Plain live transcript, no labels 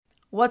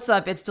What's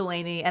up? It's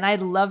Delaney, and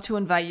I'd love to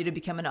invite you to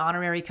become an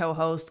honorary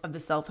co-host of the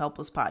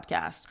Self-Helpless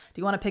podcast. Do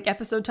you want to pick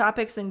episode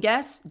topics and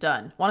guests?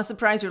 Done. Want to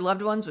surprise your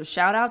loved ones with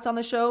shout-outs on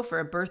the show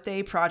for a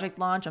birthday, project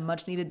launch, a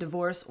much-needed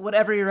divorce,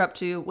 whatever you're up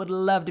to? Would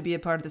love to be a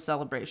part of the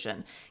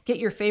celebration. Get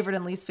your favorite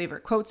and least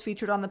favorite quotes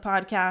featured on the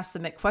podcast,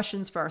 submit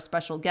questions for our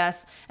special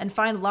guests, and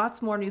find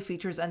lots more new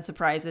features and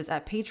surprises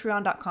at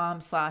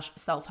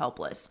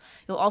patreon.com/selfhelpless.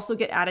 You'll also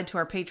get added to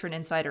our Patron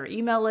Insider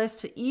email list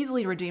to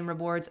easily redeem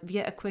rewards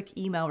via a quick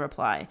email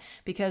reply,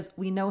 because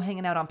we know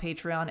hanging out on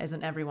Patreon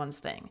isn't everyone's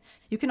thing.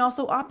 You can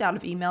also opt out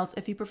of emails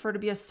if you prefer to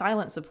be a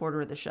silent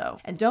supporter of the show.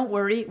 And don't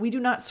worry, we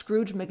do not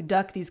Scrooge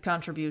McDuck these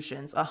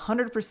contributions.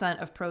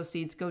 100% of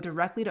proceeds go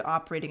directly to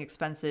operating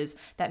expenses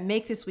that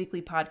make this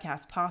weekly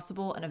podcast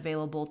possible and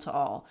available to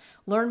all.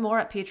 Learn more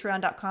at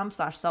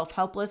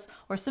patreon.com/selfhelpless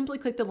or simply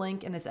click the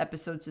link in this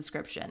episode's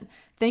description.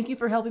 Thank you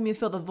for helping me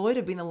fill the void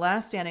of being the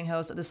last standing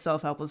host of the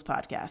Self-Helpless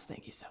podcast.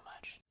 Thank you so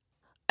much.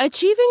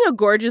 Achieving a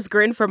gorgeous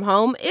grin from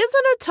home isn't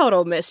a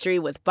total mystery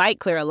with Bite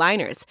Clear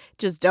aligners.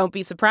 Just don't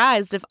be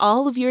surprised if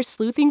all of your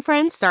sleuthing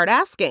friends start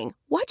asking,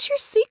 "What's your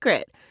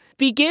secret?"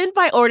 Begin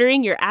by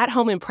ordering your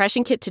at-home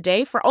impression kit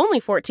today for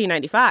only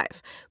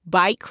 $14.95.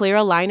 Bite Clear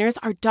aligners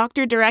are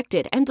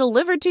doctor-directed and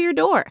delivered to your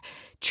door.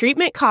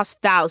 Treatment costs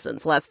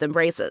thousands less than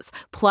braces.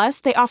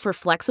 Plus, they offer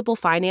flexible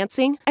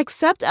financing,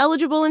 accept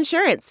eligible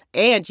insurance,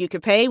 and you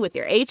can pay with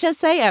your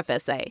HSA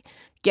FSA.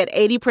 Get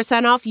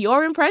 80% off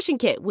your impression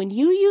kit when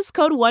you use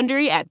code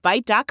WONDERY at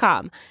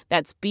Byte.com.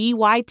 That's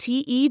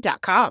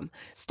BYTE.com.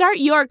 Start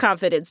your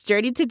confidence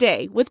journey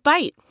today with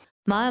Byte.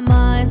 My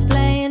mind's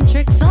playing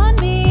tricks on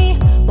me.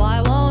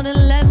 Why won't it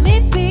let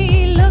me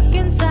be? Look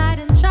inside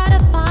and try to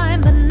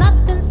find, but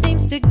nothing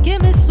seems to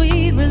give me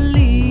sweet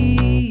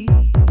relief.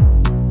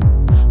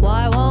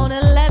 Why won't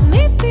it let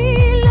me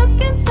be? Look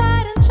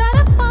inside and try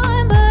to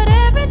find, but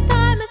every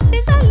time it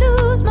seems I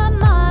lose my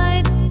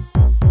mind.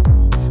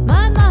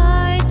 My mind.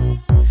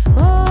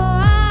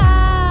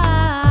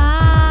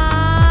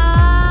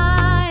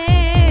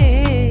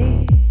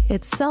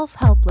 It's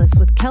Self-Helpless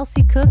with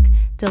Kelsey Cook,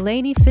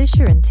 Delaney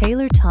Fisher, and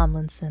Taylor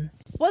Tomlinson.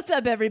 What's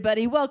up,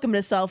 everybody? Welcome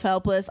to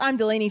Self-Helpless. I'm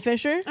Delaney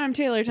Fisher. I'm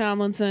Taylor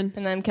Tomlinson.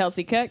 And I'm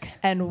Kelsey Cook.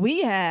 And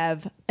we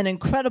have an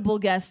incredible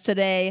guest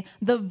today,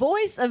 the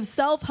voice of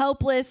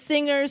Self-Helpless,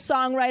 singer,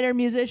 songwriter,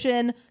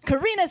 musician,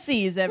 Corina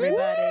Sees,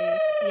 everybody. Woo!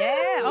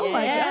 Yeah. Oh,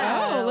 my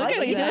God. Oh, look like at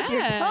what you did that. with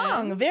your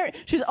tongue.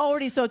 She's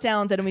already so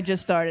talented, and we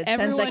just started.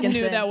 Everyone 10 seconds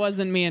knew in. that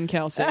wasn't me and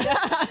Kelsey.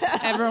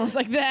 Everyone was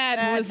like,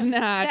 that was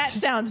not. That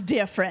sounds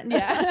different.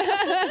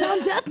 Yeah.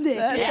 Sounds ethnic.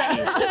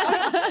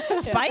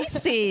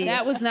 Spicy.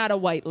 That was not a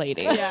white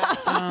lady. Yeah.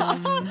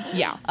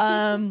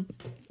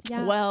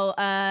 Well,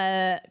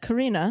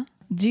 Corina,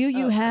 do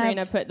you have...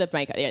 Corina, put the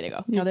mic. There you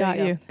go. Got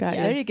you.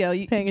 There you go.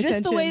 Paying just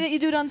attention. the way that you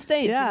do it on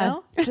stage, you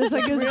know? Just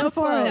like his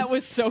performance. That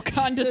was so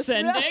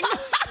condescending.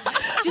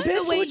 Just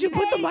the way would you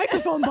put the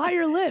microphone by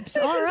your lips?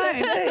 All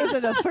right. This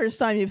is the first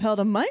time you've held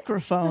a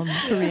microphone,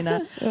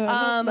 Corina.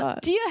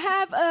 Do you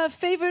have a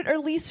favorite or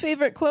least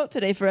favorite quote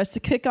today for us to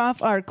kick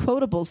off our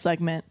quotable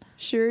segment?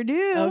 Sure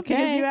do. Okay.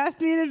 Because you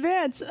asked me in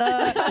advance.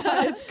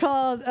 It's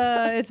called,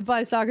 it's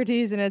by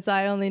Socrates, and it's,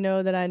 "I only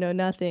know that I know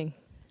nothing."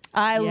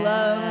 I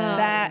love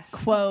that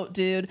quote,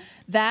 dude.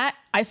 That,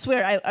 I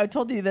swear, I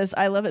told you this.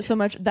 I love it so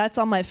much. That's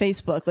on my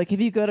Facebook. Like,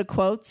 if you go to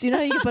quotes, you know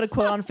how you can put a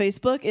quote on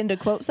Facebook into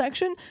quote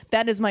section?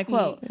 That is my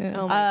quote.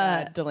 Oh,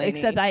 my God, Delaney.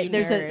 Except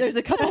there's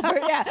a couple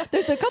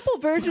there's a couple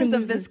versions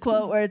of this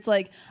quote where it's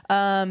like,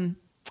 I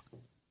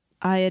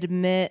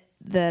admit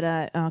that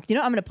I'm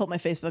going to pull up my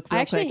Facebook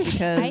real quick because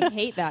I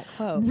hate that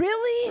quote.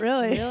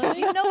 Really?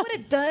 You know what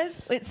it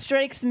does? It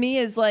strikes me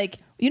as like,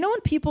 you know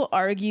when people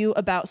argue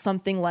about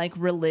something like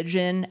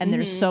religion and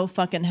they're so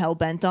fucking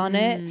hell-bent on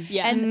it?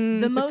 Yeah.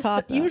 And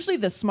usually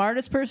the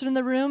smartest person in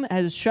the room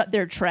has shut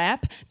their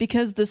trap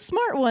because the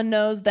smart one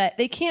knows that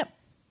they can't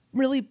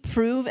really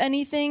prove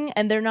anything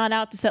and they're not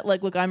out to set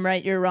like, look, I'm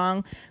right, you're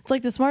wrong. It's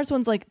like the smartest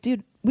one's like,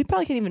 dude, we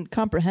probably can't even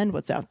comprehend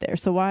what's out there.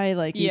 So why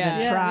even try?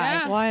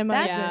 Yeah. Why am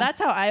I? That's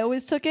how I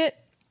always took it.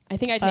 I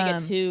think I take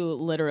it too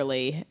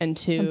literally and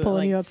too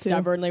pulling you up too.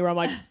 stubbornly, where I'm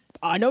like,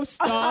 I know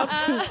stuff.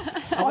 I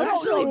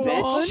don't know,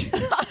 bitch.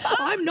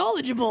 I'm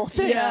knowledgeable.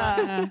 Thanks.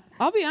 Yeah.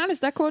 I'll be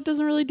honest, that quote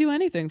doesn't really do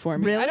anything for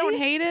me. Really? I don't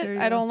hate it.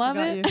 I don't love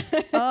it.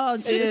 Oh,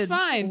 It's dude. just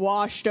fine.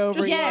 Washed over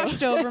Just you.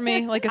 washed over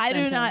me like a I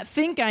sentence. do not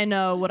think I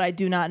know what I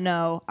do not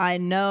know. I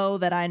know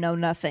that I know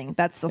nothing.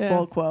 That's the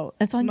full quote.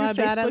 It's on My your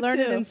bad. Facebook I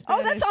learned too. it in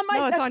Spanish. Oh, that's on my.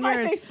 No, it's that's on my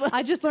yours. Facebook.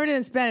 I just learned it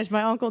in Spanish.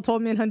 My uncle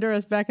told me in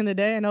Honduras back in the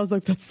day, and I was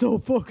like, "That's so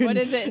fucking." What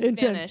is it in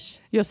intense. Spanish?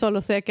 Yo solo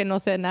sé que no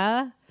sé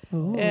nada.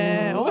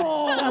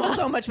 Sounds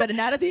so much better.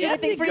 Now does it do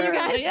anything for you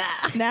guys? Yeah.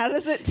 Now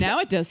does it? Now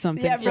it does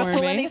something Yeah, for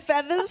ruffle me. any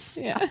feathers?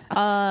 Yeah.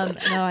 No,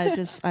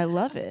 I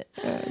love it.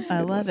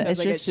 I love it. Sounds It's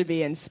like it just should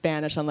be in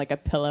Spanish on like a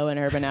pillow and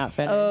Urban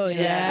Outfitters. Oh you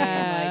know?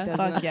 yeah. Like,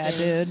 fuck yeah,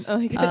 dude.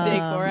 like a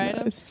decor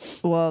item.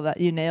 Well, that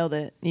you nailed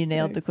it. You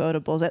nailed the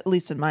quotables, at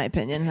least in my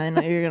opinion. I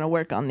know you're gonna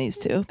work on these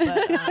too.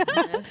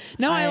 But,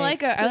 No, I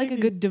like a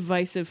good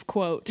divisive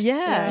quote.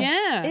 yeah,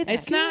 Yeah.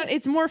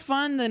 It's more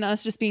fun than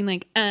us just being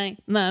like, I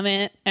love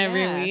it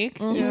every week.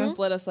 You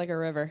split us like a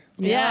river.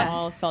 Yeah. We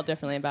all felt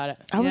differently about it.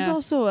 I was Yeah.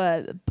 also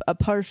a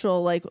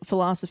partial like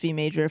philosophy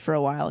major for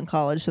a while in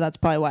college, so that's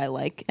probably why I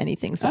like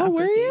anything Socrates.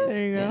 were you?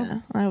 There you go.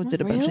 Yeah, I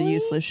did a bunch of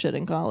useless shit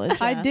in college.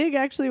 I dig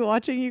actually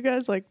watching you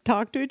guys like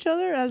talk to each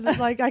other as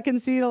like I can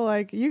see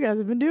like you guys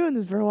have been doing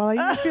this for a while. Like,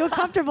 you feel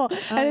comfortable,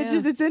 and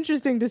it's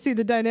interesting to see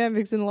the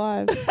dynamics in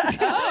lives.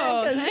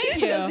 Oh,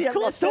 thank you.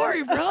 Cool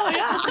story, bro.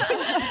 Yeah.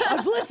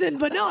 I've listened,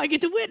 but no, I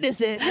get to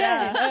witness it.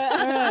 Yeah.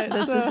 All right,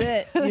 this is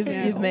it.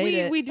 You've made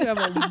it. We do have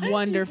a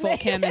wonderful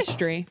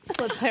chemistry.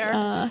 Flip's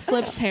hair.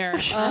 Flip's hair.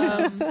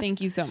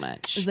 Thank you so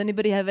much. Does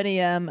anybody have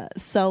any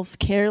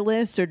self-care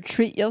lists or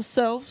treat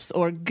yourselves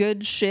or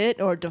good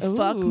shit or to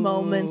fuck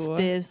moments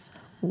this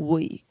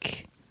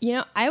week? You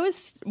know, I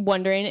was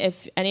wondering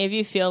if any of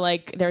you feel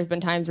like there's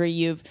been times where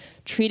you've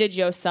treated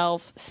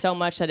yourself so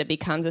much that it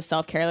becomes a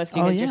self-care list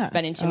because you're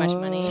spending too much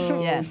money.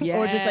 Yes.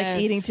 Or just like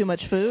eating too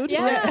much food. Yeah.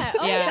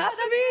 Oh, Yeah. that's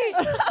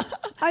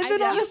me. I've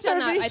been on a You've done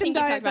that. I starvation think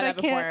you talked diet about that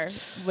that I can't.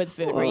 before with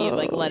food, where you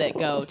like let it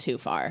go too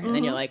far, and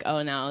then you're like,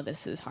 oh no,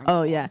 this is harmful.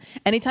 Oh yeah.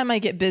 Anytime I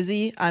get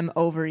busy, I'm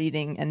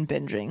overeating and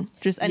binging.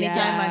 Just anytime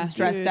Yeah. I'm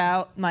stressed Dude.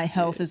 out, my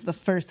health is the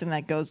first thing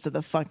that goes to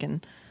the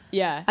fucking.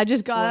 Yeah. I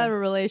just got out of a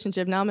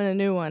relationship. Now I'm in a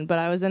new one, but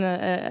I was in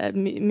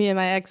me and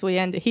my ex.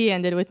 He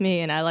ended with me,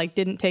 and I like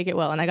didn't take it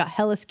well, and I got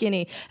hella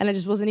skinny, and I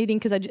just wasn't eating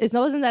because it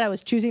wasn't that I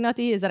was choosing not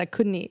to eat, is that I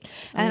couldn't eat,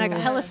 and I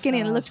got hella skinny,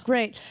 and it looked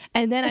great.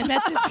 And then I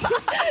met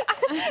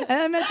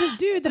this,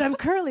 dude that I'm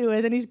currently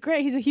with, and he's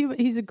great.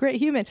 He's a great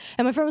human.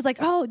 And my friend was like,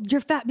 "Oh,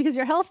 you're fat because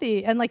you're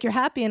healthy, and like you're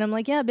happy." And I'm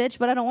like, "Yeah, bitch,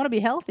 but I don't want to be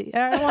healthy.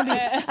 I don't want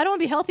to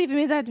be healthy if it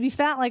means I have to be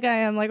fat like I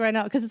am like right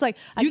now, because it's like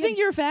You think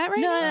you're fat right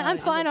no, now? No, I'm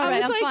fine. All I right,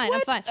 was I'm like, fine.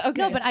 what? I'm fine.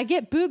 Okay. No, but I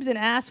get boobs and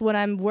ass when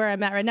I'm where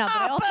I'm at right now.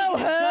 But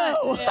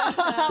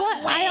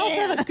I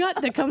also have a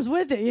gut that comes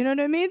with it. You know what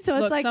I mean? So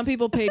Look, it's like some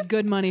people paid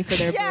good money for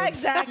their Yeah, boobs.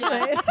 exactly.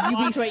 You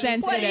be What, do you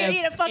sensitive.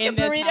 eat a fucking in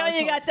this burrito and you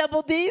household. got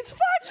double D's?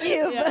 Fuck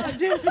you.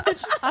 dude,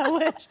 bitch, I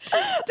wish.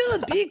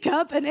 Still a B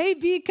cup, an A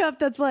B cup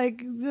that's like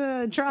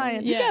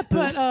trying. Yeah,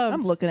 but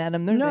I'm looking at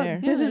them. They're no, there.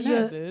 this is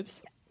the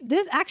boobs.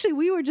 this actually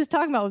we were just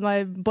talking about with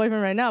my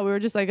boyfriend right now. We were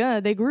just like,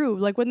 they grew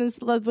like within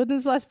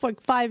this last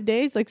like 5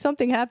 days, like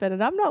something happened,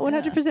 and I'm not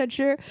 100%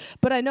 sure,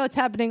 but I know it's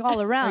happening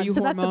all around. you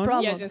So that's the hormonal?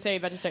 problem. Yeah, I was gonna say you're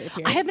about to start your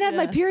period. I haven't had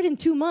my period in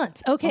 2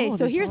 months. Okay, Oh,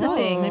 so that's here's the wrong.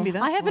 thing. Maybe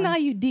that's I have an why.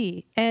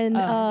 IUD, and me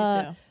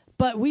too.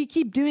 but we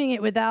keep doing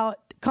it without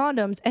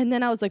condoms. And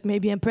then I was like,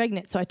 maybe I'm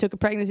pregnant. So I took a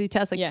pregnancy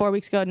test like 4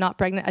 weeks ago, not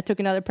pregnant. I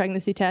took another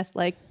pregnancy test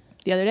like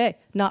the other day,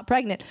 not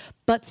pregnant.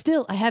 But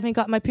still, I haven't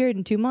got my period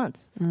in 2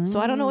 months. So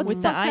I don't know what With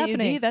the the fuck's IUD,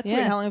 happening. that's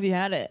weird. How long have you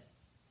had it?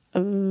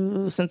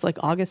 Since like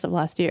August of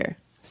last year.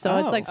 So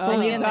it's like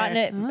fully you've in gotten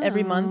there. it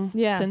every month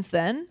Yeah. since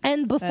then?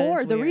 And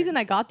before, is the weird. reason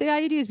I got the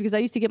IUD is because I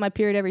used to get my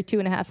period every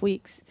 2.5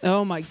 weeks.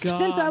 Oh my god.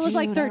 Since I was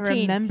like Dude, I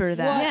 13. remember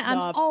that. Yeah, I'm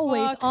the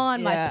always fuck?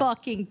 on my Yeah.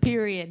 fucking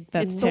period.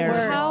 That's it's the terrible.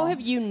 worst. How have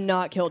you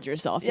not killed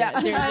yourself yet? Yeah.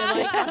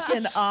 Seriously, like,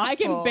 Fucking I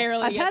can awful.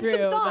 barely I've get had some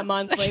through the thoughts.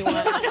 monthly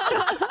one.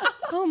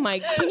 Oh my!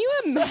 Can you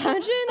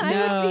imagine?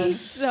 I would be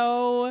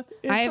so.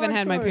 I haven't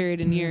had my hardcore.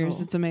 period in years.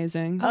 It's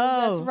amazing.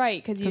 Oh, that's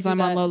right. Because I'm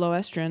on low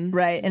estron.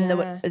 Right, and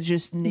Yeah. it's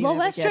just you Low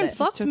never get estron it.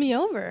 fucked me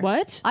over.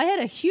 What? I had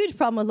a huge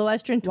problem with low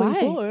estron Why?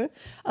 24.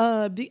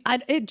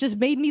 It just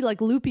made me like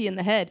loopy in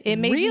the head. It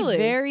made Really?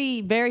 me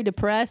very, very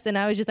depressed, and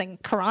I was just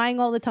like crying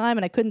all the time,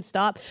 and I couldn't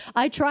stop.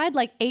 I tried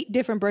like 8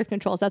 different birth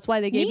controls. That's why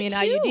they gave me an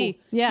IUD.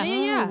 Yeah.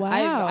 Yeah. Oh,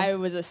 wow. I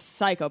was a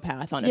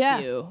psychopath on a Yeah.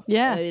 few.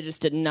 Yeah. It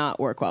just did not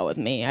work well with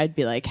me. I'd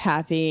be like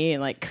happy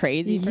and like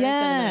crazy person, and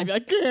then I'd be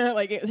like, "Grr,"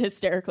 like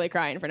hysterically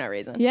crying for no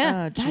reason.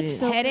 Yeah. Oh, geez.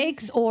 so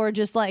headaches or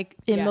just like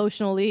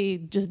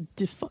emotionally just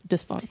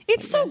dysfunction.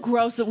 It's so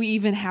gross that we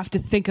even have to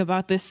think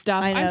about this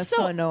stuff. I know, I'm it's so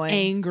so annoying.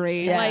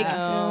 angry. Yeah. Like,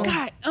 Oh.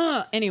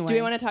 God. Anyway. Do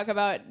we want to talk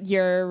about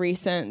your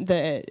recent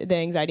the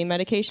anxiety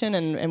medication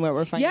and what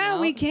we're finding Yeah,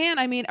 out? we can.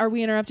 I mean, are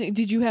we interrupting?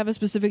 Did you have a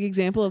specific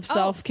example of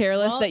self-care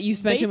list that you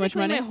spent too much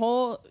basically money?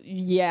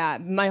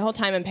 My whole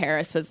time in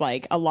Paris was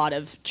like a lot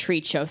of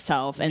treat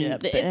yourself, and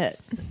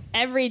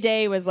every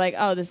day was like,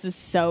 oh, this is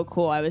so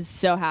cool. I was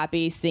so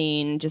happy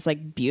seeing just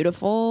like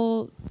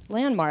beautiful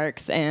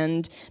landmarks,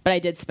 but I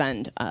did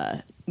spend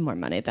more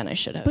money than I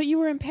should have. But you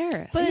were in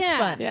Paris. But it's yeah,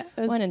 fun. Yeah,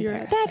 One in you're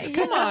Paris. That's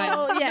come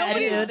on. yeah,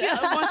 Nobody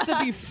dude. wants to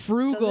be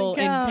frugal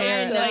in count.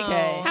 Paris. I know.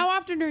 Like, how often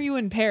often are you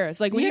in Paris?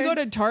 Like when you go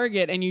to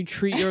Target and you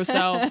treat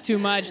yourself too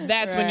much,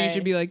 that's when you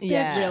should be like,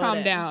 bitch,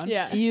 calm down.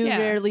 Yeah. You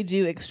rarely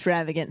do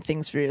extravagant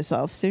things for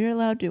yourself, so you're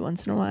allowed to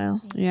once in a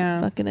while. Yeah.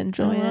 Fucking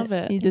enjoy I love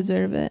it. You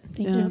deserve it.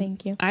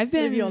 Thank you. I've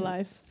been Live your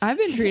life. I've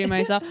been treating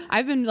myself.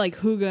 I've been like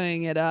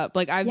hoogahing it up.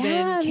 Like I've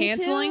been me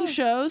canceling too.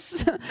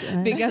 shows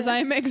because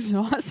I'm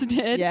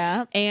exhausted.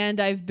 Yeah. And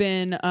I've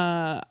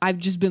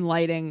just been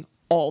lighting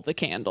all the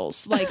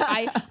candles. Like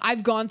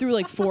I've gone through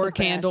like 4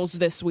 candles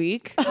this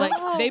week. Like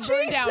they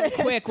burn down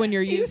quick when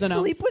you're Do you using them.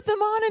 sleep with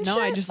them on and No,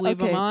 shit? I just leave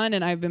them on,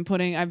 and I've been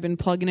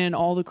plugging in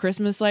all the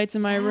Christmas lights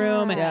in my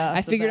room, and Yeah, I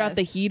that's the figured out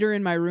the best. heater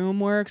in my room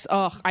works.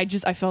 Oh, I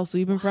fell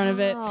asleep in front of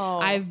it.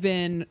 I've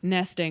been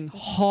nesting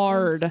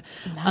hard.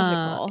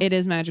 magical. It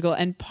is magical,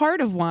 and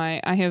part of why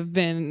I have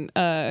been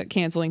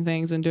canceling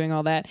things and doing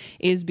all that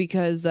is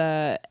because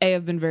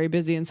I've been very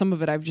busy, and some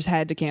of it I've just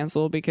had to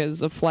cancel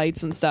because of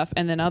flights and stuff,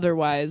 and then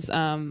otherwise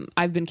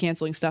I've been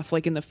canceling stuff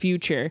like in the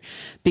future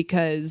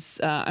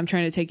because I'm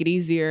trying to take it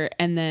easier,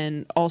 and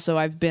then also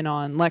I've been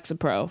on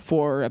Lexapro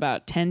for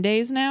about 10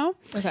 days now.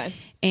 Okay.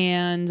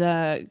 And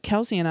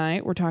Kelsey and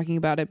I were talking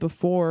about it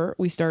before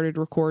we started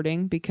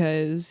recording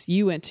because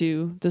you went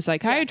to the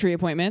psychiatry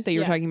appointment that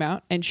you were talking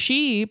about, and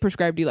she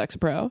prescribed you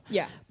Lexapro.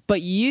 Yeah.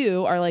 But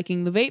you are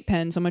liking the vape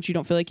pen so much you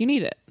don't feel like you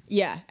need it.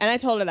 Yeah, and I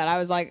told her that. I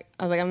was like,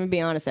 I'm gonna be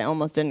honest. I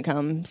almost didn't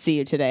come see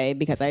you today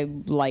because I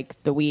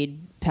like the weed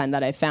pen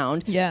that I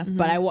found. Yeah.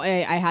 But I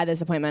had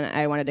this appointment.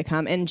 I wanted to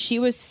come, and she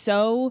was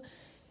so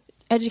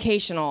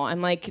educational.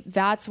 I'm like,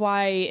 that's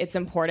why it's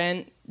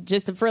important.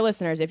 Just for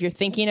listeners, if you're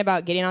thinking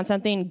about getting on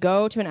something,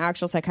 go to an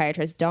actual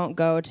psychiatrist. Don't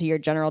go to your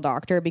general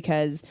doctor,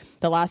 because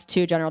the last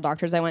 2 general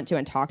doctors I went to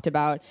and talked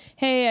about,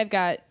 hey, I've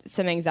got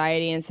some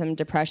anxiety and some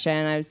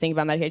depression. I was thinking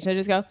about medication. I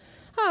just go,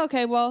 oh,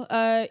 okay, well,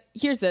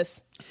 here's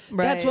this.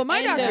 That's what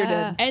my doctor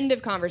did. End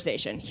of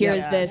conversation.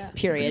 Here's this,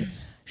 period.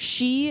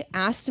 She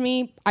asked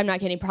me, I'm not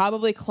kidding,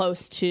 probably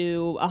close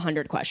to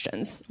 100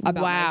 questions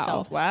about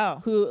myself.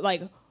 Wow. Who,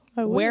 like,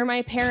 where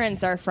my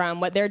parents are from,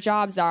 what their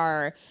jobs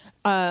are,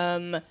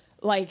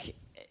 like,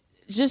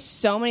 just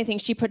so many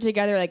things. She put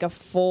together like a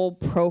full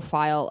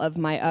profile of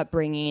my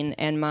upbringing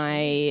and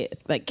my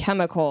like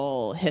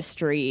chemical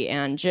history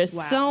and just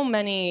so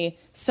many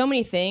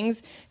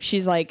things.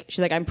 She's like,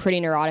 I'm pretty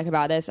neurotic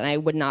about this, and I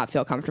would not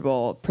feel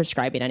comfortable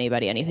prescribing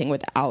anybody anything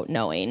without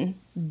knowing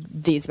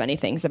these many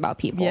things about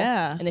people.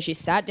 Yeah. And then she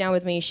sat down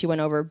with me. She went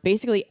over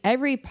basically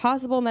every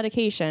possible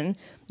medication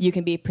you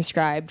can be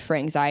prescribed for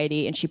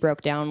anxiety, and she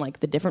broke down like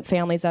the different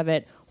families of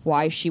it,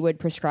 why she would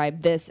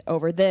prescribe this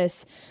over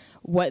this,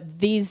 what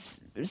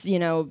these,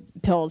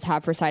 pills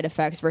have for side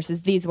effects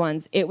versus these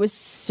ones. It was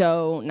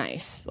so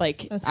nice.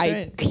 Like,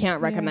 I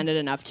can't recommend it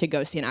enough to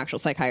go see an actual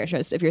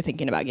psychiatrist if you're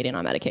thinking about getting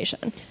on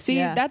medication. See,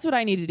 that's what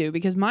I need to do,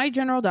 because my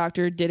general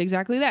doctor did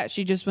exactly that.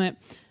 She just went,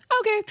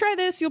 okay, try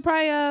this. You'll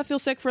probably feel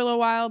sick for a little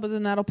while, but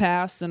then that'll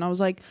pass. And I was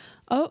like,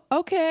 oh,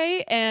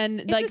 okay.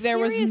 And like, there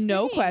was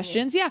no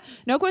questions. Yeah,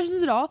 no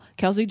questions at all.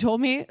 Kelsey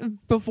told me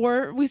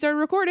before we started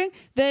recording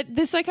that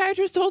the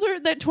psychiatrist told her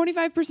that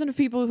 25% of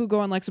people who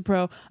go on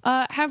Lexapro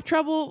have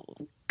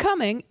trouble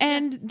coming,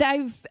 and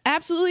I've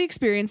absolutely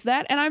experienced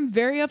that, and I'm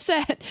very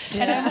upset.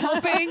 And I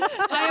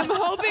am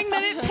hoping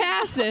that it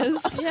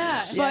passes.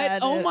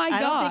 But oh my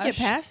gosh, I don't think it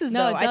passes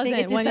No, though. it I think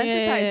it doesn't.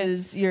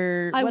 desensitizes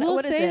your. I will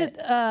what is say it?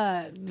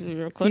 that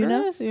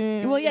clitoris?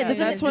 Well, yeah,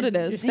 that's what it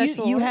is.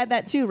 You had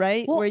that too,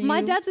 right? Well, Where you,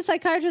 my dad's a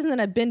psychiatrist, and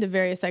then I've been to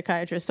various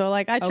psychiatrists. So,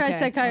 like, I tried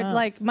psychiatry.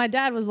 Like, my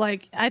dad was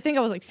like, I think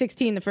I was like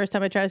 16 the first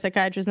time I tried a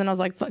psychiatrist, and then I was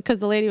like, because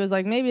the lady was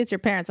like, maybe it's your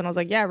parents, and I was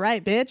like, yeah,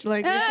 right, bitch.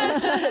 Like,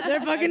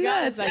 they're fucking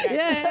nuts.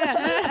 Yeah.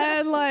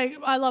 And like,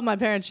 I love my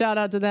parents. Shout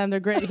out to them. They're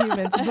great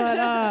humans.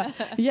 But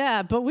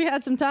but we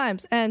had some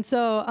times, and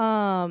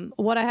so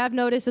what I have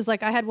noticed is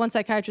like I had one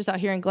psychiatrist out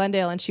here in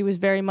Glendale, and she was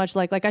very much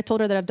like I told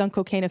her that I've done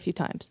cocaine a few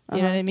times.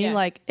 You know what I mean? Yeah.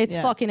 Like, it's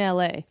fucking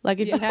LA. Like,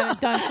 if you haven't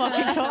done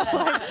fucking coke,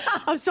 like,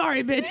 I'm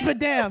sorry, bitch, but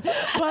damn.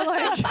 But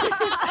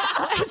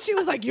like, and she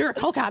was like, "You're a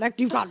coke addict.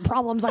 You've got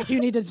problems. Like,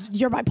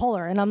 you're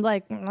bipolar." And I'm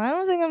like, I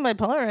don't think I'm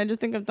bipolar. I just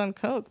think I've done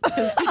coke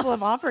because people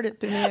have offered it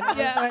to me. And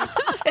like,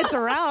 it's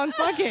around.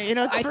 Fuck it.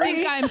 It's I free.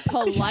 think I'm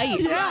polite.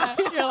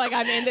 You're like,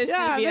 I'm in this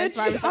CVS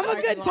pharmacy. I'm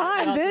a good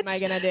time, What else bitch. am I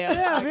gonna do?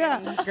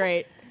 Yeah.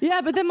 Great. Yeah,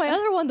 but then my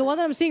other one, the one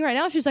that I'm seeing right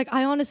now, she's like,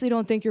 I honestly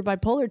don't think you're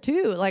bipolar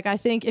too. Like, I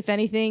think if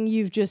anything,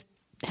 you've just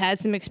had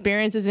some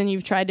experiences and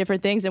you've tried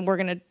different things, and we're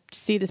going to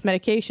see this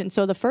medication.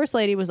 So the first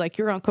lady was like,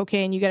 you're on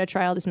cocaine, you got to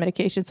try all this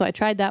medication. So I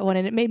tried that one,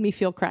 and it made me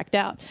feel cracked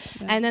out.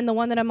 Yeah. And then the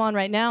one that I'm on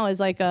right now is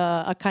like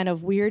a kind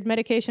of weird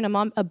medication. I'm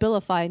on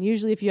Abilify, and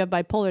usually if you have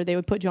bipolar, they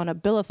would put you on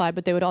Abilify,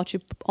 but they would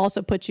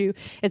also put you,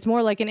 it's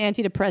more like an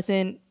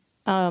antidepressant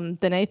than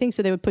anything.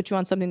 So they would put you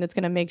on something that's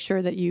going to make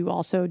sure that you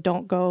also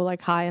don't go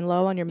like high and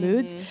low on your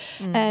moods.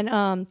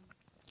 And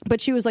but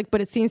she was like,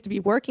 but it seems to be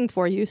working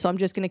for you, so I'm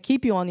just going to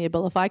keep you on the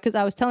Abilify. Because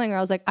I was telling her,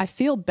 I was like, I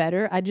feel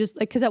better. I just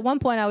like, because at one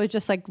point I was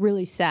just like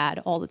really sad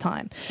all the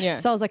time. Yeah.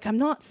 So I was like, I'm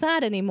not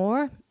sad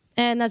anymore.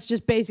 And that's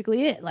just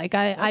basically it. Like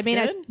I mean,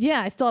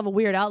 I still have a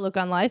weird outlook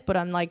on life, but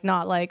I'm like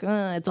not like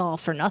it's all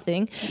for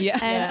nothing. Yeah,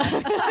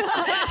 and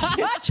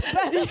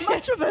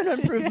much of an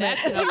improvement.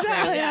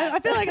 Exactly. I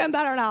feel like I'm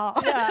better now.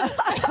 Yeah.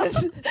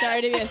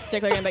 Sorry to be a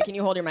stickler again, but can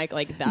you hold your mic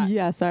like that?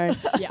 Yeah, sorry.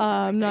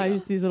 I'm not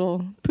used to these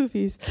little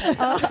poofies.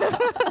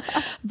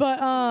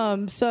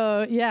 But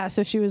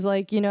so she was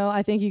like,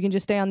 I think you can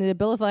just stay on the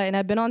Abilify, and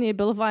I've been on the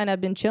Abilify and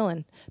I've been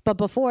chilling. But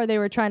before they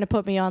were trying to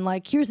put me on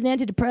like, here's an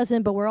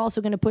antidepressant, but we're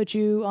also going to put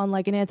you on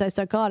like an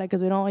antipsychotic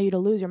because we don't want you to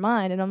lose your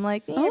mind. And I'm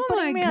like, you're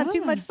putting me on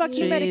too much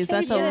fucking medication.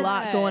 That's a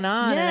lot going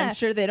on, and I'm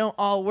sure they don't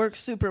all work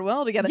super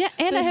well together. Yeah,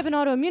 and I have an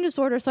autoimmune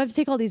disorder, so I have to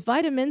take all these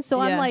vitamins. So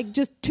I'm like,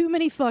 just too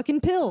many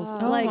fucking pills.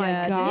 Oh my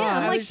God. Yeah,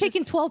 I'm like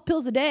taking 12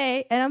 pills a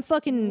day, and I'm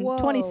fucking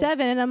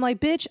 27, and I'm like,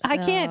 bitch, I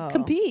can't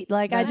compete.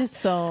 Like, I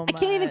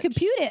can't even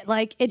compute it.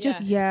 Like, it just,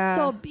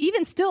 so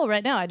even still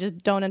right now, I just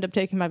don't end up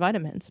taking my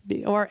vitamins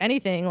or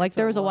anything. Like,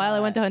 there was a while I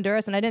went to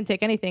Honduras, and I didn't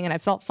take anything, and I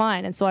felt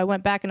fine. And so I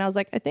went back, and I was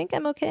like, I think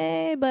I'm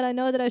okay, but I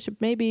know that I should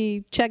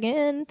maybe check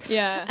in.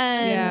 Yeah.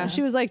 And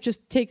she was like,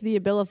 just take the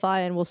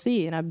Abilify, and we'll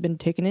see. And I've been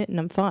taking it, and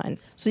I'm fine.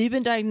 So you've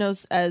been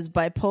diagnosed as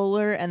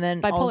bipolar, and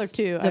then bipolar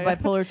 2.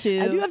 Bipolar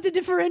 2. I do have to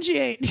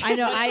differentiate. I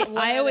know.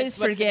 I always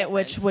forget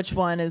which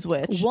one is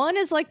which. One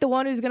is like the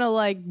one who's gonna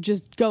like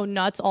just go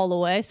nuts all the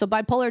way. So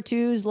bipolar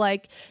 2 is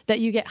like that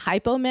you get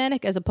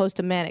hypomanic as opposed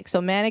to manic.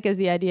 So manic is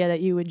the idea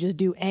that you would just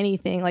do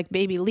anything, like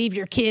maybe leave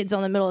your kids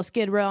on the middle of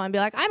Skid Row and be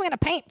like, I'm gonna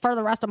paint for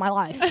the rest of my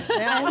life.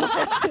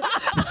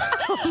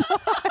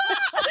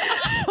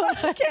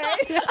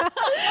 Okay.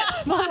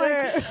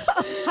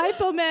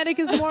 Hypomanic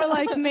is more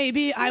like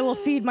maybe I will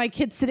feed my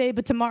kids today,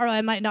 but tomorrow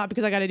I might not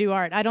because I got to do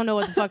art. I don't know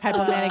what the fuck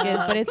hypomanic is,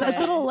 but it's a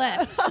little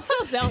less. That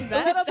still sounds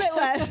bad. A little bit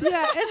less.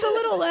 Yeah, it's a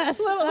little less.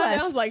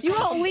 Sounds like you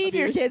won't leave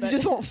your kids, you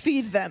just won't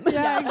feed them.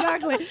 Yeah,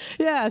 exactly.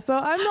 Yeah, so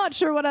I'm not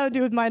sure what I would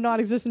do with my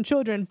non-existent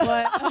children,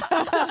 but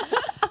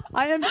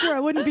I am sure I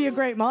wouldn't be a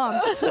great mom.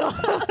 So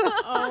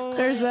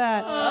there's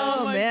that.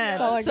 Oh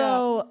man.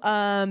 So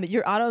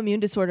your autoimmune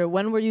disorder,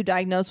 when were you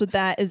diagnosed with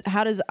that?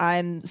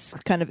 I'm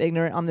kind of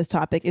ignorant on this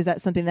topic. Is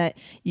that something that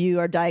you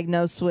are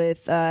diagnosed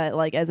with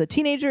like as a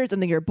teenager?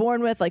 Something you're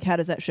born with? Like how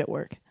does that shit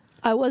work?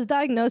 I was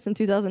diagnosed in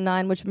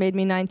 2009, which made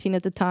me 19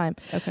 at the time.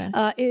 Okay.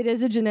 It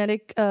is a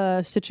genetic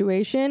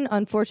situation.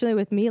 Unfortunately,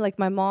 with me, like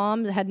my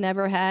mom had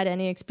never had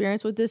any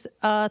experience with this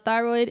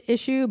thyroid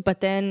issue,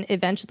 but then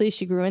eventually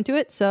she grew into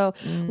it. So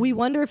we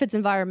wonder if it's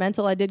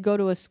environmental. I did go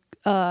to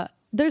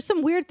there's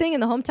some weird thing in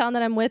the hometown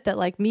that I'm with that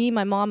like me,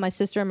 my mom, my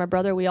sister, and my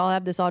brother, we all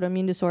have this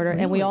autoimmune disorder.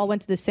 Really? And we all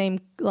went to the same,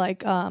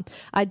 like,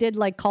 I did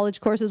like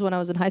college courses when I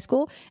was in high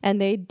school, and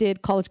they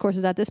did college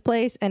courses at this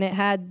place, and it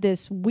had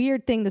this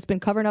weird thing that's been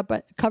covered up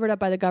by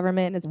the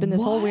government, and it's been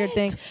this whole weird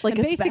thing. Like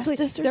and basically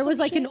there was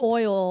like shit? an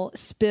oil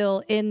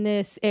spill in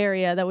this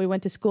area that we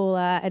went to school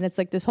at, and it's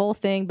like this whole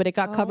thing, but it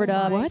got covered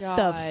up. What the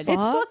fuck?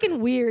 It's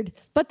fucking weird.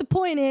 But the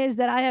point is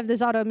that I have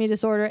this autoimmune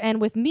disorder, and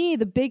with me,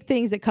 the big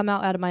things that come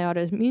out of my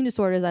autoimmune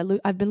disorder is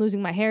I've been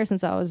losing my hair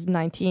since I was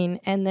 19,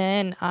 and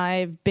then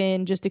I've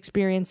been just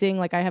experiencing,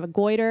 like, I have a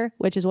goiter,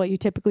 which is what you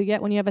typically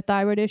get when you have a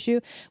thyroid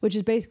issue, which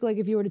is basically like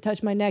if you were to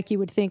touch my neck, you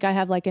would think I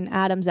have like an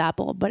Adam's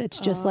apple, but it's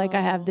just like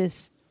I have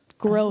this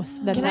growth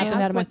that's Can I happened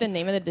ask out of my what the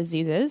name of the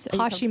disease is?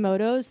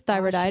 Hashimoto's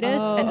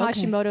thyroiditis, and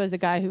Hashimoto is the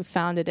guy who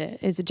founded it.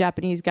 Is a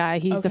Japanese guy.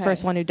 He's the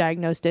first one who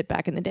diagnosed it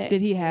back in the day.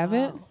 Did he have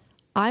it?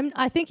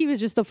 I think he was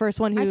just the first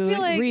one who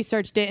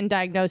researched it and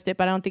diagnosed it,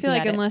 but I don't think I feel he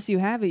like had unless you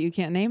have it, you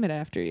can't name it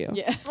after you.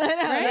 Yeah.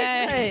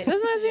 Right?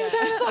 Doesn't that seem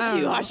kind of Fuck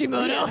you,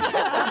 Hashimoto.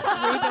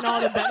 Reaping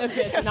all the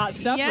benefits and not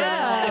suffering.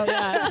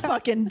 Yeah.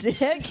 Fucking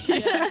dick.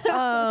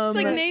 It's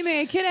like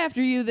naming a kid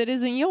after you that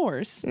isn't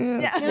yours.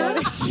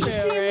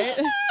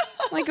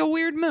 Like a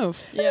weird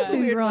move. Yeah. It's a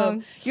weird wrong.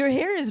 move. Your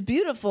hair is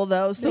beautiful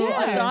though, so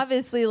Yeah. it's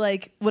obviously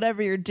like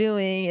whatever you're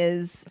doing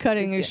is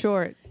cutting it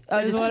short.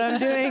 Is what I'm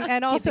doing,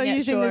 and also Keeping it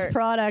using this short.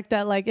 product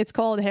that like it's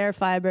called hair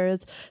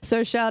fibers.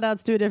 So shout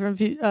outs to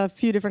a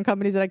few different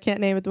companies that I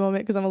can't name at the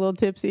moment because I'm a little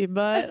tipsy,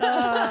 but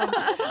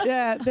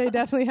yeah, they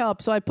definitely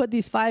help. So I put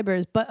these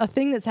fibers, but a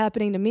thing that's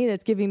happening to me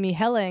that's giving me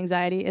hella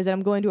anxiety is that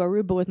I'm going to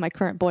Aruba with my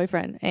current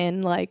boyfriend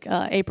in like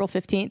April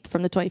 15th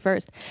from the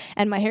 21st,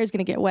 and my hair's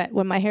gonna get wet.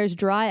 When my hair's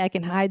dry, I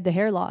can hide the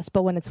hair loss,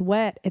 but when it's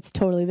wet, it's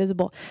totally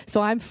visible.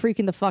 So I'm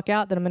freaking the fuck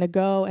out that I'm gonna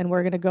go, and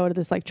we're gonna go to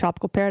this like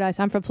tropical paradise.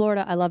 I'm from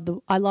Florida. I love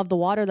the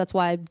water. That's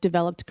why I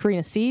developed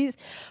Corina Seas.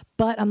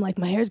 But I'm like,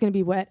 my hair's gonna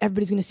be wet.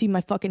 Everybody's gonna see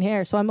my fucking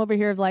hair. So I'm over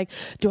here of like,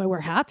 do I wear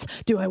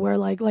hats? Do I wear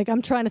like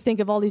I'm trying to think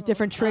of all these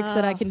different tricks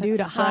that I can do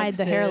to hide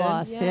the hair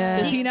loss. Yeah.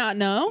 Does he not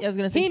know? I was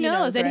gonna say He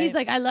knows, and right? he's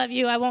like, I love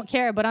you. I won't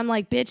care. But I'm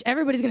like, bitch,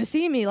 everybody's gonna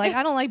see me. Like,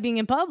 I don't like being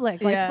in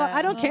public. Like, Yeah.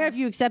 I don't care if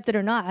you accept it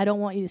or not. I don't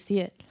want you to see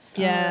it.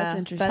 Yeah, that's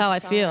interesting. That's how I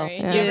feel. Do you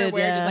Yeah. ever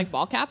wear Yeah. just like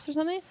ball caps or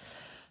something?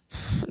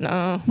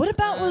 No. What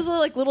about those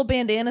like little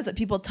bandanas that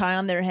people tie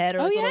on their head? Or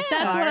like little That's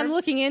what I'm scarves?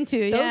 looking into.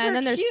 Those Yeah, are and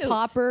then there's cute.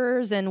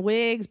 toppers and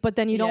wigs, but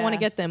then you don't want to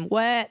Yeah. get them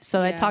wet. So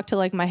I Yeah. talked to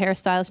like my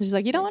hairstylist, and she's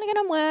like, "You don't want to get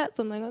them wet."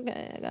 So I'm like,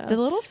 "Okay, I gotta." The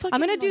little fucking. I'm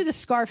gonna do like- the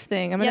scarf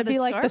thing. I'm gonna Yeah, the be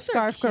like the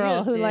scarves scarf are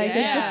girl cute, who like dude.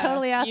 is just Yeah.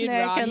 totally You'd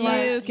ethnic rock and it.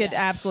 like. You could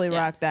absolutely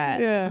rock that.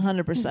 Yeah.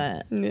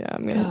 100%. Yeah,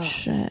 I'm gonna. Oh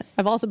shit.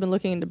 I've also been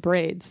looking into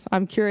braids.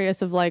 I'm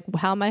curious of like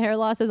how my hair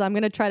loss is. I'm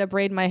gonna try to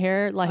braid my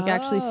hair like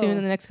actually soon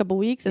in the next couple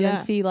weeks, and Yeah. then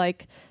see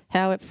like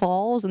how it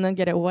falls, and then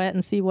get it wet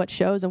and see what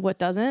shows and what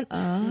doesn't.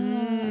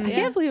 I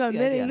can't believe I'm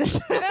admitting this.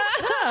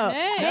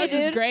 This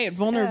is great.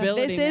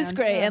 Vulnerability. This is man.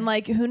 great. And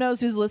like, who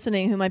knows who's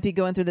listening who might be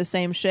going through the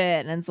same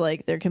shit. And it's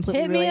like, they're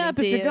completely Hit me relating up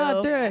to if you're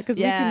going through it because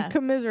we Yeah. can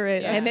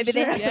commiserate. And maybe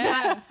they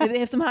have maybe they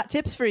have some hot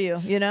tips for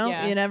you. You know,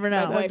 Yeah. you never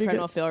My know. boyfriend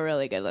will feel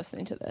really good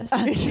listening to this.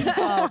 He's been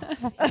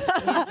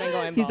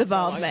going He's the bald for a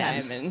bald long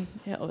man. time, and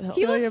he'll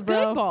He looks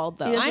good bald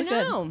though. I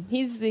know.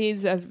 He's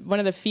one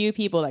of the few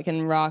people that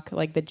can rock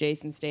like the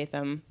Jason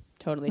Statham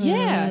totally.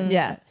 Yeah.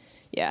 Yeah.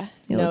 Yeah.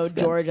 He No looks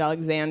good. George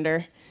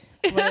Alexander.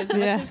 What's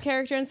his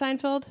character in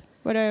Seinfeld?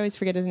 What do I always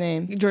forget his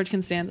name? George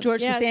Costanza.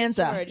 George Yeah,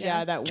 Costanza. George,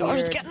 yeah, that George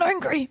is weird getting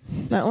angry.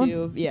 That one.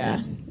 tube.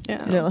 Yeah.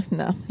 Yeah. You're like,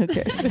 no, who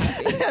cares?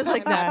 I was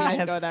like, I'm nah, happy I to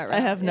have, go that I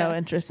have route, no yeah.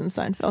 interest in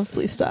Seinfeld.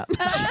 Please stop.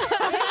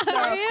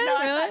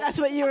 Really? That's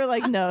what you were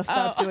like. No,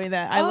 stop doing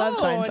that. I love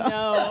Seinfeld.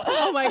 No.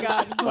 Oh my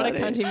God. What a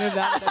country move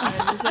that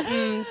was. It's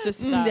like, just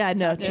stop. Yeah,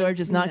 no, George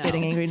is not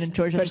getting angry, and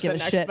George Push doesn't the give a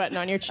next shit. button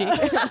on your cheek.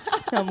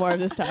 No more of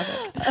this topic.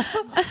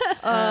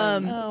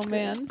 Oh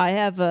man. I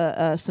have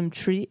a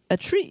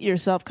treat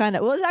yourself kind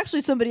of. Well, it's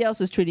actually somebody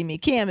else is treating me.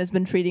 Cam has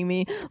been treating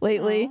me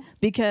lately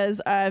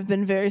because I've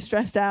been very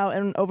stressed out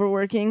and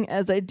overworking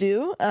as I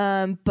do.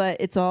 But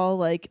it's all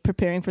like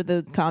preparing for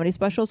the comedy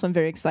special, so I'm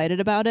very excited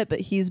about it. But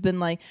he's been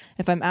like,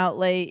 if I'm out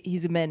late,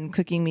 he's been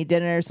cooking me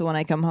dinner, so when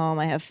I come home,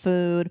 I have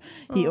food.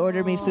 He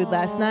ordered me food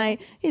last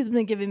night. He's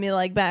been giving me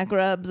like back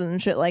rubs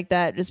and shit like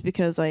that, just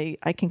because I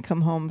can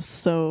come home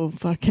so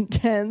fucking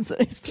tense.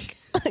 It's like,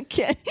 I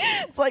can't.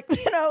 It's like,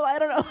 you know, I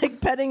don't know,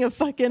 like petting a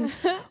fucking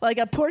like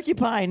a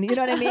porcupine. You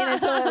know what I mean?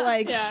 Until it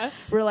like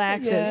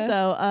relaxes. Yeah.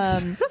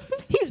 So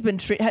he's been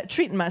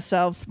treating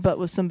myself, but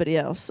with somebody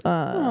else.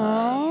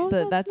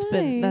 But that's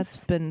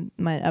been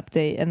my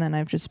update, and then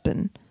I've just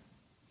been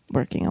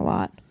working a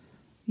lot.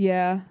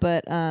 Yeah.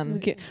 But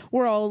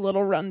We're all a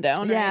little run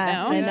down Yeah, right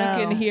now. I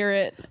know. You can hear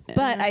it.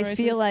 But I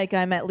feel like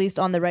I'm at least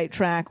on the right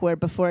track where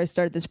before I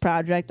started this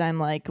project, I'm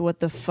like, what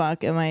the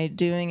fuck am I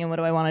doing and what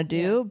do I want to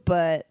do? Yeah.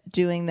 But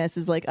doing this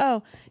is like,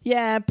 oh,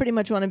 yeah, I pretty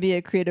much want to be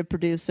a creative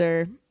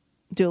producer,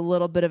 do a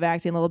little bit of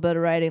acting, a little bit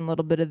of writing, a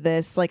little bit of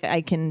this. Like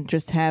I can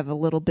just have a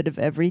little bit of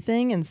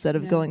everything instead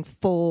of going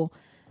full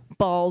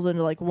balls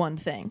into like one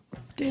thing.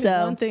 Dude,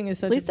 so one thing is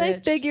such at least a I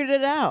bitch. figured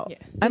it out. Yeah.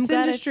 I'm This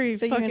glad industry I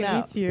figured fucking it out.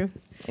 hates you.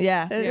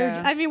 Yeah.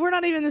 Yeah. I mean, we're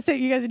not even the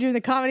same. You guys are doing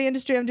the comedy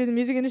industry. I'm doing the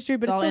music industry,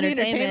 but It's it's all still the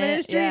entertainment entertainment,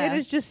 industry. yeah. And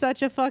it's just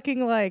such a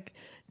fucking like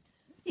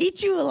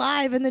eat you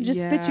alive and then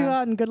just spit you Yeah.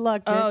 out and good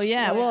luck. Bitch. Oh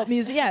yeah, well,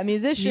 musicians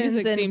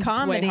Music and seems way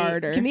comedy,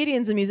 harder.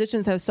 comedians and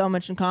musicians have so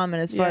much in common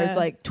as far as Yeah.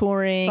 like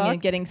touring and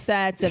Fucked. getting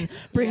sets and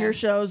bringer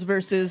shows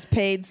versus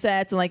paid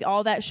sets and like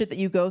all that shit that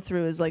you go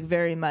through is like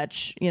very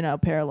much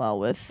parallel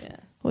with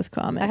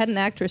comics. I had an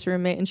actress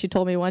roommate, and she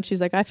told me once,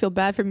 she's like, I feel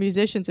bad for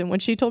musicians. And when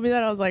she told me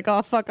that, I was like,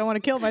 oh, fuck, I want to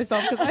kill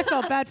myself because I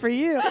felt bad for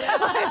you.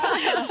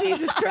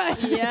 Jesus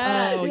Christ.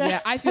 Yeah. Oh yeah.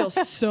 I feel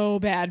so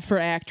bad for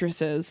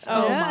actresses.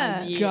 Oh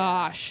Yeah. my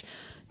gosh.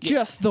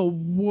 Just the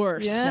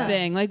worst Yeah.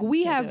 thing. Like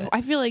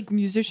I feel like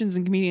musicians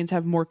and comedians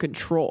have more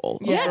control.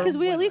 Yeah, because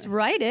we at least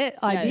write it,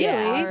 ideally.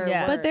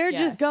 Yeah. But they're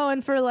just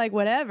going for like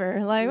whatever.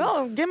 Like,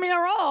 oh, give me a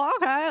role.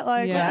 Okay.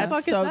 Like, Yeah. what the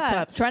fuck That's so is that?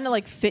 tough. Trying to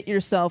like fit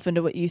yourself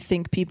into what you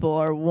think people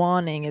are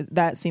wanting,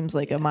 that seems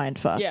like a mind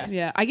fuck. Yeah.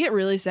 Yeah, I get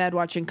really sad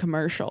watching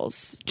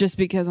commercials just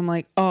because I'm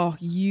like, oh,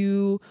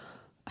 you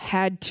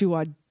had to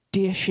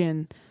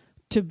audition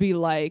to be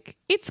like,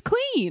 it's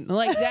clean.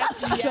 Like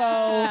that's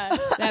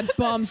that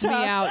bums me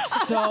out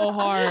so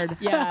hard.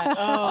 Yeah.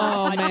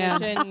 Oh, man.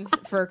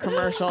 Auditions for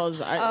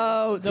commercials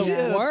are the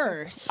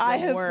worst. The I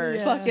have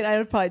worst.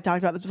 I've probably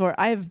talked about this before.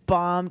 I have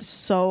bombed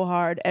so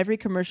hard every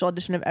commercial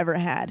audition I've ever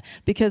had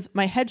because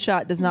my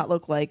headshot does not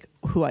look like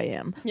who I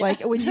am.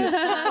 Like when you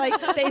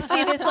like they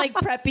see this like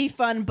preppy,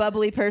 fun,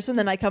 bubbly person,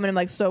 then I come in and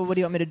I'm like, so what do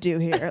you want me to do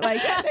here?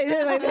 Like,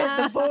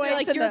 the voice,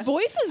 Like and your the,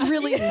 voice is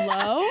really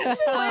low. and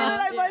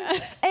I'm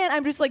like, and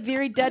I'm just like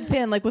very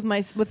deadpan. Like with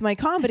my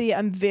comedy,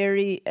 I'm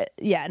very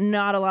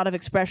not a lot of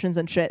expressions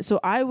and shit. So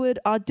I would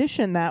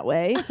audition that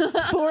way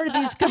for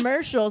these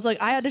commercials.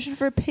 Like I auditioned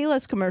for a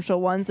Payless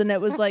commercial once, and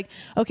it was like,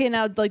 okay,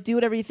 now like do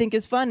whatever you think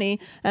is funny,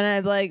 and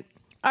I'm like,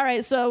 all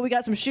right, so we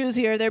got some shoes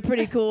here. They're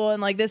pretty cool.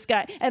 And like this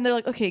guy, and they're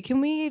like, okay,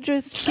 can you they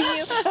just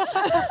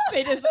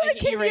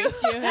like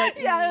erased you. Like,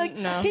 yeah, they're like,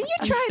 no. can you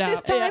try this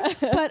Stop.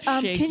 time?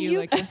 But Shake can you you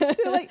like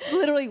they're like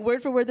literally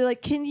word for word, they're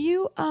like, can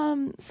you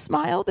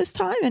smile this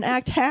time and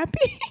act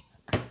happy?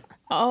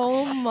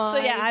 Oh my! So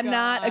yeah, I'm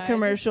not a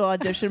commercial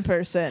audition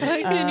person.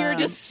 And you're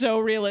just so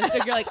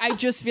realistic. You're like, I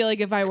just feel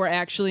like if I were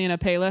actually in a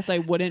Payless, I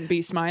wouldn't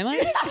be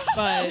smiling.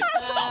 But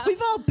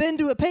we've all been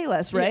to a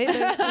Payless, right?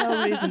 There's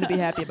no reason to be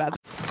happy about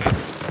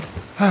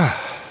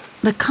that.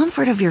 The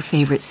comfort of your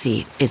favorite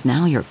seat is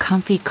now your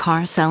comfy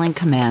car selling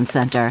command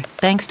center,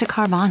 thanks to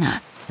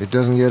Carvana. It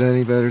doesn't get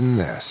any better than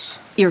this.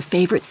 Your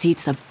favorite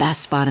seat's the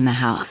best spot in the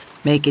house.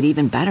 Make it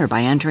even better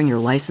by entering your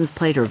license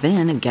plate or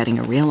VIN and getting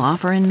a real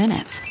offer in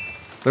minutes.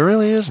 There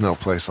really is no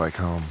place like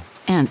home.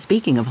 And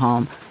speaking of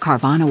home,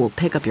 Carvana will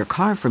pick up your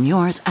car from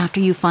yours after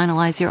you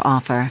finalize your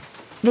offer.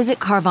 Visit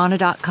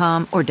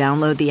Carvana.com or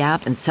download the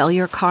app and sell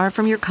your car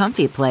from your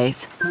comfy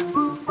place.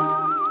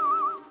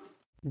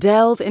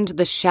 Delve into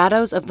the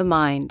shadows of the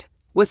mind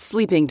with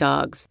Sleeping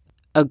Dogs,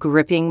 a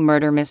gripping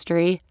murder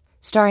mystery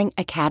starring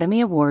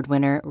Academy Award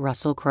winner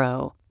Russell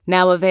Crowe.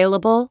 Now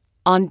available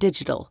on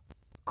digital.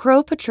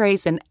 Crowe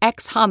portrays an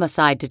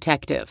ex-homicide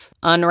detective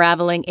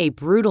unraveling a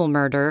brutal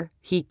murder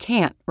he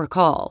can't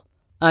recall.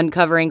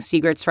 Uncovering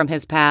secrets from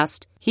his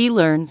past, he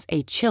learns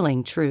a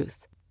chilling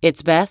truth.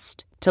 It's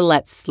best to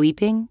let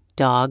sleeping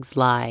dogs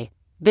lie.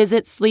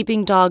 Visit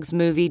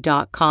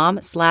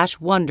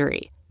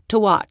sleepingdogsmovie.com/Wondery to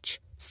watch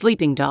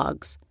Sleeping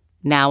Dogs,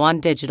 now on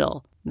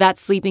digital.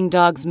 That's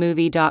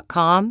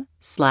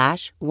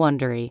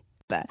sleepingdogsmovie.com/Wondery.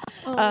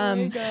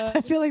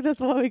 I feel like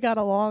that's why we got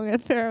along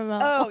at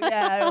Paramount. Oh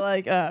yeah,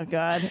 like oh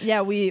god,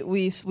 yeah.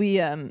 We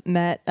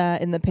met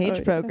in the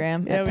Page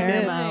program at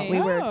Paramount. We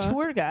were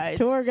tour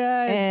guides.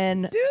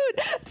 And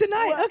dude,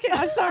 tonight. Okay,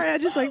 I'm sorry, I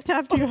just like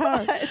tapped too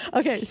hard.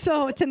 Okay,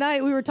 so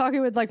tonight we were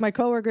talking with like my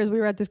coworkers. We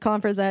were at this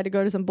conference. I had to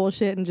go to some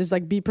bullshit and just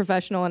like be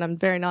professional, and I'm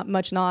very not.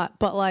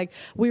 But like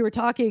we were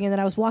talking, and then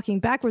I was walking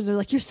backwards. They're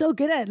like, "You're so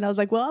good at it," and I was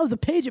like, "Well, I was a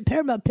page at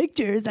Paramount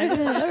Pictures. I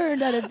really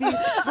learned how to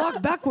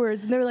walk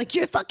backwards." And they were like,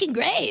 "You're fucking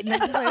great." And I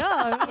was like,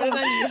 oh, what an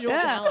unusual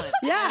talent.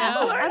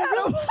 Yeah,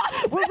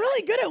 we're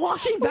really good at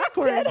walking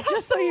backwards,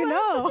 just so you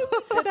know.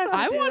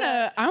 I want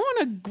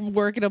to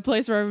work in a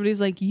place where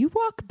everybody's like, you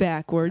walk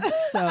backwards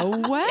so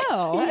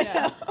well.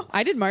 Yeah.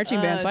 I did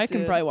marching band, so I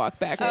can probably walk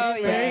backwards. Oh,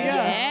 yeah. There you go.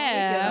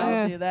 Yeah.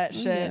 I'll do that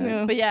shit.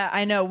 Yeah. But yeah,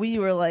 I know we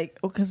were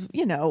like, because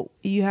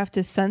you have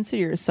to censor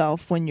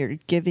yourself when you're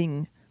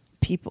giving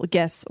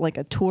guests like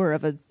a tour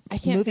of a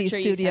movie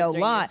studio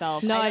lot.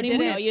 No, I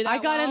didn't. I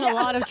got in a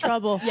lot of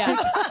trouble. Yeah.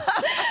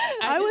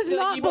 I was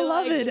not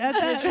beloved at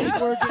that. She's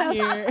working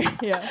here.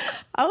 Yeah.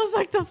 I was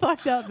like the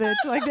fucked up bitch.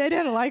 Like they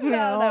didn't like me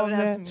at all. I would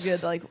have some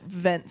good like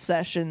vent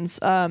sessions.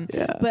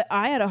 But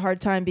I had a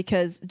hard time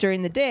because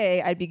during the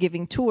day I'd be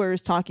giving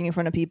tours, talking in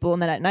front of people,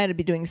 and then at night I'd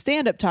be doing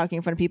stand up, talking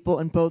in front of people,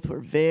 and both were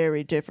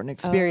very different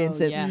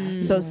experiences. Oh, yeah.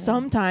 So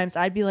sometimes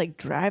I'd be like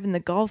driving the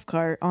golf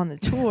cart on the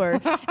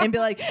tour and be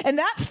like, and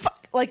that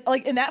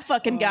and that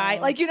fucking guy,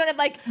 like, you know what I'm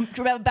like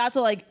about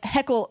to like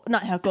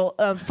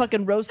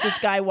fucking roast this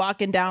guy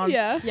walking down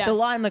the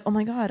line. I'm like, oh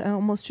my God, I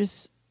almost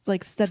just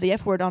like said the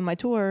F word on my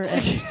tour.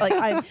 And, like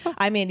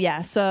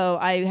so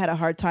I had a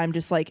hard time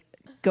just like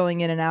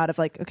going in and out of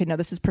like, okay, no,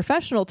 this is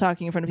professional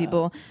talking in front of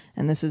people,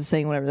 and this is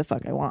saying whatever the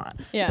fuck I want.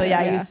 But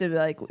I used to be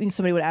like, when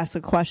somebody would ask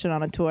a question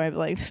on a tour, I'd be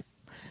like,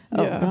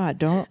 oh God,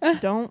 don't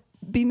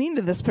be mean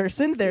to this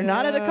person. They're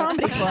not at a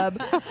comedy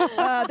club.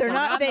 They're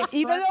not.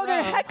 Even though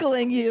they're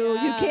heckling you,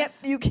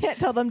 you can't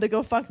tell them to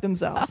go fuck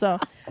themselves. So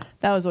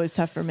that was always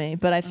tough for me.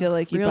 But I feel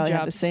like you probably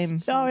have the same.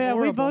 Oh yeah,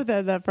 we both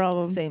had that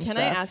problem. Same Can stuff.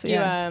 I ask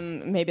you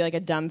maybe like a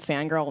dumb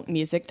fangirl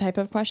music type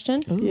of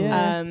question?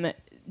 Yeah.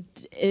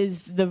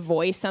 Is the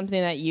voice something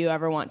that you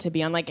ever want to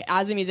be on? Like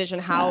as a musician,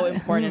 how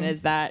important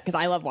is that? Because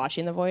I love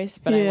watching The Voice,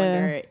 but I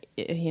wonder,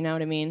 you know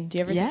what I mean? Do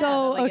you ever?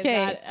 So is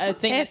that a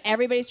thing that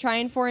everybody's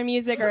trying for in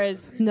music, or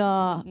is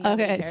no?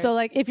 Okay, cares? so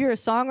like if you're a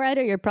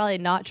songwriter, you're probably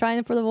not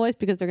trying for The Voice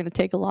because they're going to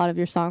take a lot of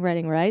your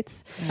songwriting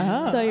rights.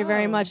 So you're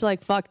very much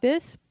like fuck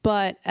this.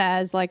 But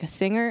as like a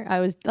singer, I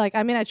was like,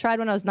 I mean, I tried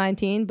when I was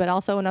 19, but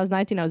also when I was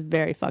 19, I was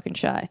very fucking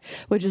shy,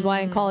 which is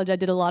why in college I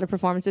did a lot of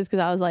performances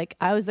because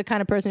I was the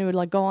kind of person who would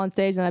like go on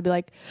stage and I'd be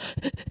like,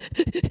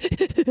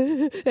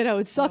 and I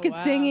would suck at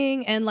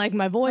singing and like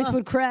my voice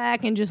would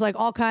crack and just like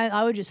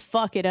I would just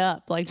fuck it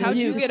up. Like, how'd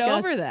you get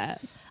over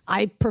that?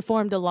 I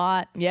performed a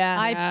lot.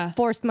 I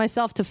forced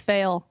myself to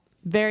fail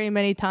very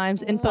many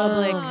times in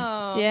public.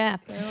 Yeah.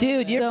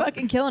 Dude, you're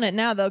fucking killing it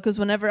now, though, because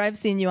whenever I've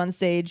seen you on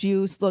stage,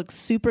 you look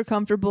super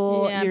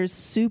comfortable. Yeah. You're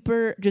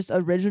super just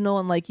original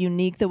and like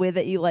unique, the way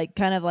that you like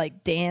kind of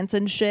like dance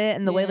and shit,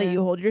 and the way that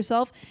you hold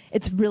yourself.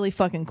 It's really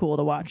fucking cool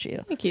to watch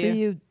you. Thank you. So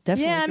you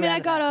definitely I mean, I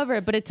got over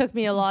it, but it took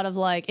me a lot of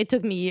like,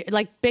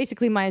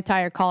 basically my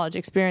entire college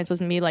experience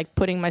was me like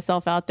putting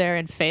myself out there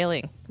and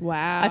failing.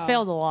 Wow. I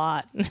failed a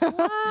lot.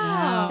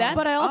 Wow. That's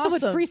but I also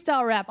would awesome.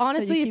 freestyle rap.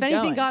 Honestly, if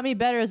anything got me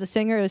better as a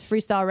singer, it was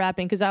freestyle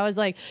rapping. Because I was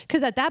like,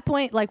 because at that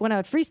point, like when I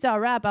would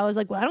freestyle rap, I was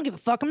like, well, I don't give a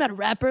fuck. I'm not a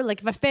rapper.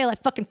 Like if I fail, I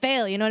fucking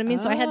fail. You know what I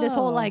mean? So I had this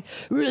whole like,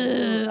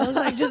 I was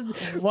like just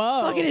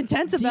fucking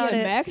intense about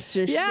DMX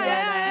it. just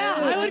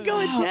Yeah. I would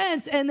go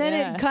intense. And then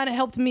it kind of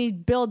helped me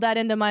build that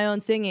into my own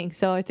singing.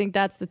 So I think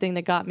that's the thing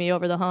that got me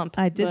over the hump.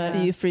 I did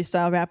see you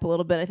freestyle rap a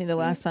little bit. I think the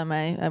last time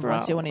I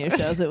went to one of your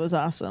shows, it was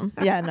awesome.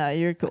 Yeah, no,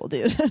 you're cool,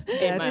 dude.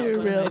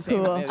 You're real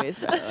cool. Movies,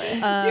 by the way.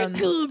 You're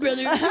cool,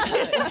 brother.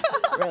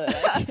 Really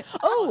like.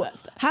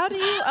 How do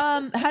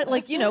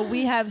you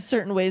we have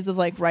certain ways of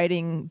like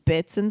writing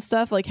bits and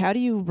stuff. Like, how do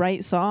you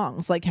write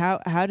songs? Like,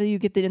 how do you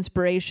get the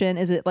inspiration?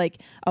 Is it like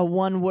a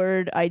one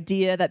word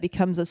idea that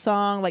becomes a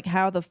song? Like,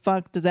 how the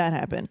fuck does that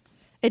happen?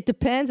 It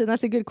depends, and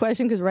that's a good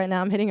question because right now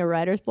I'm hitting a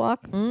writer's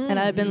block, and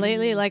I've been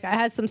lately, like, I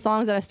had some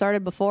songs that I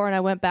started before, and I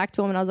went back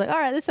to them, and I was like, all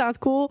right, this sounds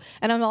cool,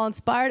 and I'm all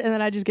inspired, and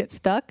then I just get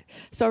stuck.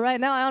 So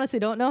right now, I honestly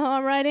don't know how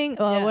I'm writing.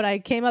 What I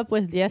came up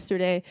with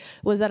yesterday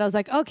was that I was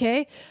like,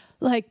 okay,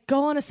 like,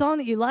 go on a song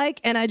that you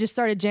like, and I just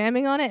started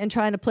jamming on it and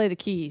trying to play the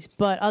keys.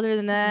 But other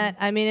than that,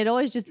 I mean, it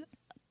always just,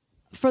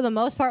 for the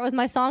most part with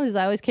my songs, is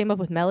I always came up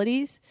with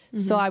melodies,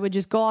 so I would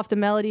just go off the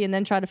melody and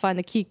then try to find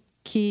the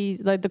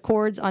keys, like the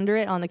chords under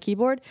it on the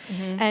keyboard,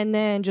 and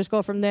then just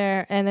go from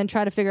there and then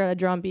try to figure out a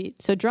drum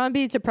beat. So drum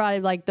beats are probably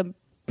like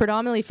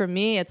predominantly for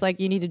me, it's like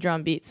you need a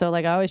drum beat. So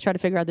like I always try to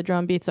figure out the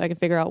drum beat so I can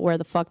figure out where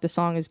the fuck the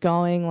song is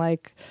going,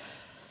 like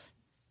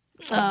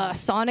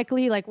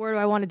sonically, like where do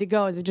I want it to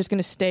go? Is it just going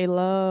to stay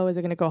low? Is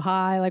it going to go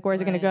high? Like where's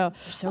it going to go?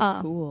 You're so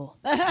cool.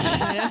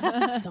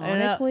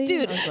 Sonically?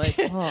 Dude. I was like,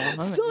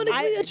 Sonically,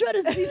 I try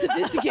to be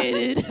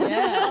sophisticated.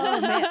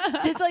 Oh, man.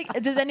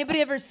 Does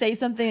anybody ever say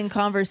something in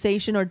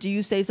conversation, or do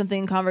you say something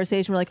in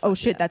conversation? We're like, oh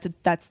shit, that's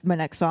my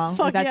next song.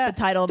 Like, that's the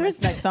title of my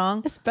next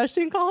song.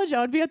 Especially in college,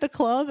 I would be at the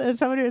club and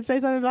somebody would say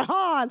something like,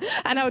 "Han,"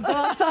 and I would go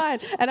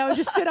outside and I would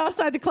just sit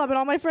outside the club, and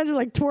all my friends were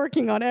like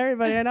twerking on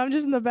everybody, and I'm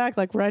just in the back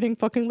like writing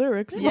fucking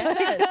lyrics.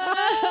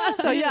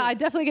 So yeah, I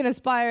definitely get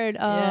inspired.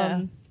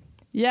 The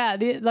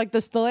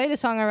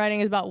latest song I'm writing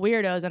is about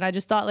weirdos, and I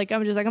just thought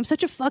I'm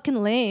such a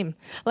fucking lame.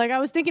 Like I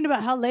was thinking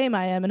about how lame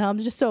I am and how I'm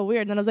just so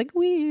weird, and then I was like,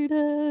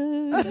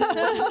 weirdo.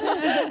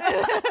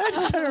 I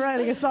just started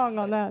writing a song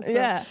on that.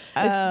 So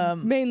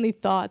it's mainly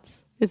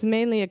thoughts. It's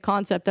mainly a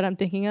concept that I'm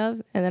thinking of,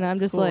 and then I'm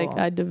just cool. Like,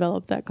 I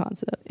developed that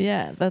concept.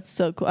 Yeah, that's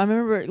so cool. I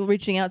remember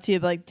reaching out to you,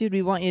 like, dude,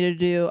 we want you to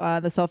do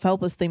the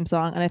Self-Helpless theme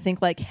song, and I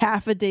think like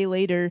half a day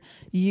later,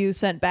 you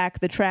sent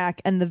back the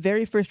track, and the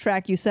very first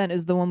track you sent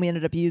is the one we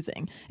ended up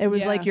using. It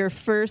was like your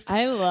first.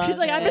 I love She's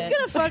like, it. I'm just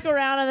gonna fuck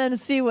around and then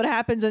see what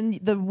happens, and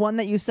the one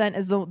that you sent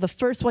is the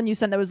first one you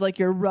sent that was like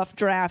your rough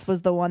draft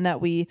was the one that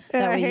we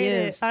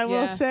used. I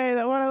will say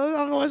that one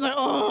I'm always like,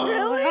 oh,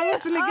 really? I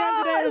listened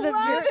again today.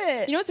 I love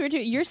it. You know what's weird too?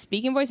 Your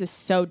speaking voice is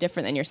so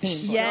different than your singing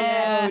voice.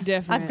 Yeah, so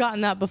different. I've gotten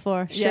that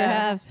before. Sure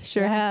have.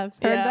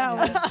 Heard that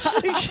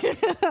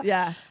one.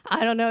 Yeah.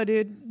 I don't know,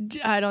 dude.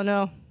 I don't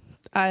know.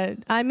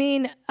 I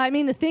mean,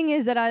 the thing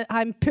is that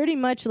I'm pretty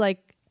much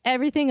like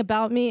everything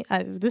about me.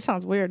 This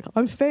sounds weird.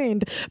 I'm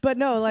feigned, but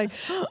no, like,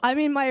 I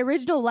mean, my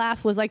original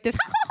laugh was like this.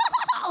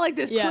 Like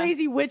this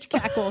crazy witch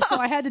cackle. So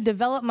I had to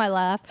develop my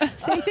laugh.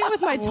 Same thing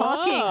with my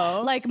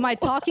talking. Like my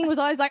talking was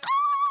always like,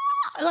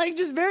 like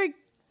just very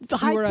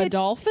high You were a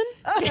dolphin?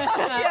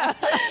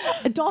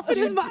 A dolphin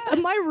is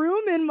my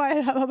room in my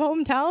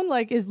hometown.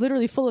 Like is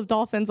literally full of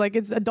dolphins. Like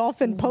it's a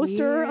dolphin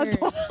poster. A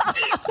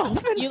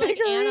dolphin. You like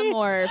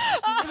Animorphs.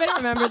 Does anybody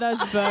remember those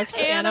books?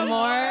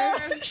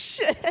 Animorphs.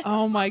 Shit.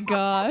 Oh my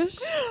gosh.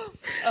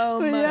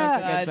 Oh my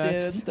god,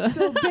 dude.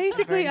 So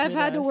basically, I've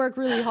had to work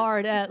really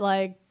hard at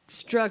like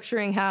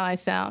structuring how I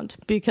sound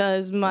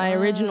because my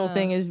original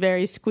thing is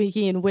very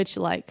squeaky and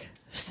witch-like.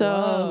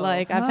 So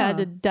like I've had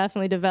to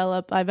definitely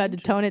develop, I've had to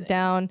tone it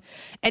down.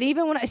 And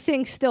even when I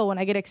sing still, when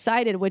I get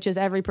excited, which is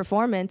every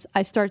performance,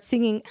 I start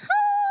singing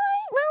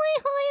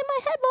really high in my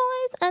head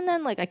voice. And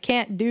then like I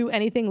can't do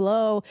anything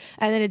low.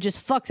 And then it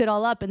just fucks it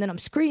all up. And then I'm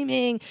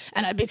screaming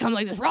and I become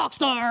like this rock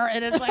star.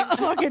 And it's like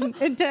fucking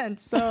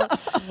intense. So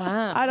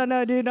I don't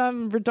know, dude,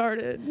 I'm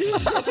retarded.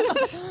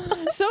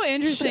 So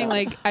interesting.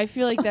 Like I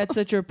feel like that's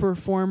such a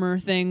performer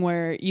thing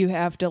where you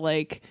have to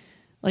like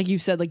you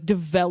said, like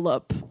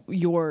develop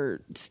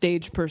your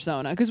stage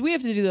persona. Because we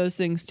have to do those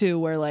things too,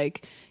 where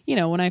like, you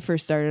know, when I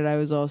first started, I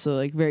was also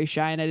like very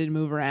shy and I didn't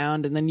move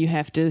around. And then you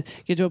have to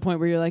get to a point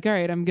where you're like, all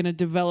right, I'm going to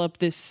develop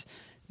this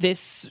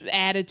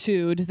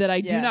attitude that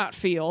I do not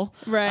feel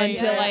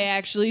until I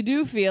actually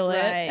do feel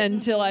it,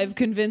 until I've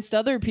convinced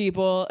other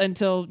people,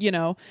 until, you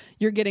know,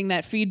 you're getting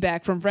that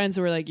feedback from friends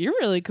who are like, you're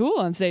really cool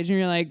on stage. And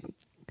you're like,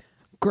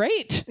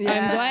 great. I'm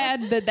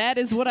glad that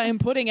is what I'm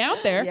putting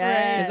out there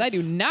because I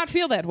do not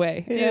feel that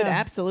way. Dude,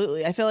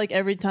 absolutely. I feel like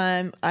every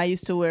time I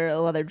used to wear a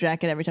leather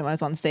jacket every time I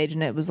was on stage,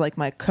 and it was like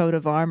my coat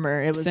of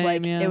armor. It was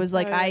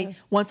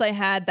once I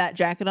had that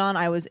jacket on,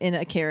 I was in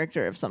a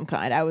character of some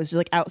kind. I was just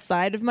like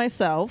outside of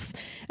myself,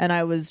 and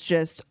I was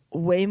just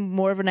way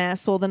more of an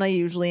asshole than I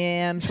usually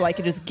am, so I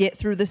could just get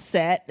through the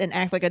set and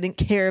act like I didn't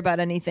care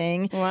about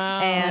anything. Wow.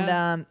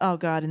 And oh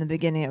god, in the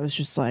beginning it was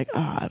just like,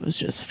 it was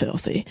just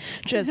filthy.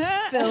 Just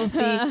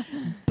filthy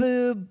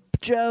boob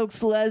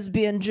jokes,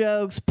 lesbian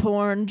jokes,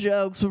 porn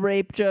jokes,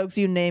 rape jokes,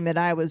 you name it.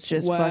 I was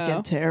just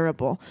fucking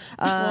terrible.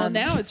 Well,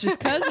 now it's just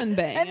cousin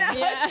bang. And now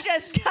it's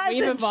just cousin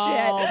We've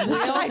evolved. shit.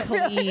 I've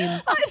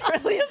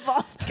really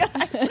evolved,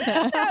 guys.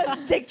 Now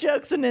it's dick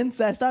jokes and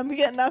incest. I'm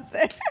getting up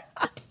there.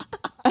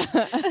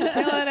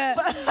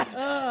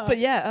 But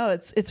yeah,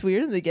 it's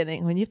weird in the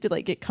beginning when you have to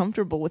like get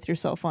comfortable with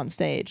yourself on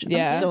stage.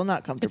 Yeah. I'm still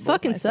not comfortable. It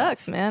fucking with myself.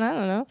 sucks, man. I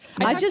don't know.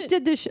 I just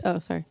did this. Oh,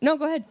 sorry. No,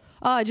 go ahead.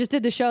 Oh, I just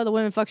did the show, the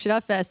Women Fuck Shit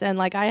Up Fest, and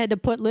like I had to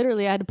put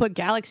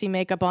Galaxy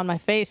makeup on my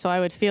face so I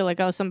would feel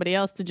like I was somebody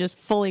else to just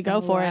fully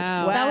go for it.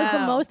 That was the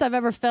most I've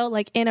ever felt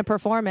like in a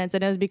performance,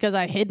 and it was because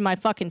I hid my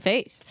fucking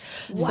face.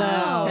 Wow,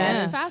 So,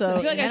 that's I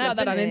feel like I saw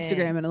that on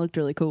Instagram and it looked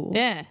really cool.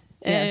 yeah.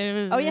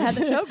 Oh yeah, how'd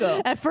the show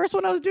go? At first,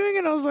 when I was doing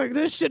it, I was like,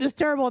 "This shit is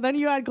terrible." Then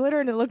you add glitter,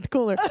 and it looked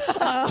cooler.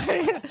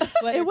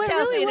 It went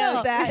really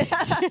well. That.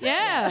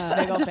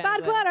 Yeah. Just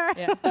bad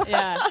glitter.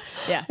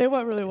 Yeah. It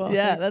went really well.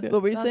 Yeah, that's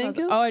what were you saying?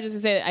 Gil? Oh, I was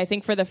just gonna say, I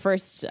think for the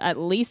first at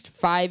least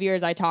 5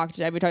 years we talked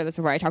about this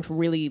before, I talked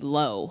really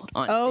low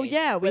on stage. Oh,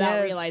 yeah,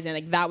 without realizing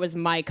like that was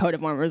my code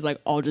of honor. It was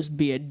like, I'll just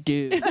be a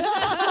dude.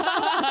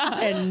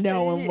 And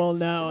no one will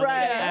know that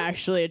I'm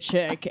actually a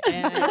chick.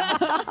 And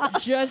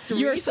just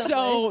You're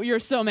so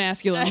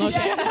masculine. Look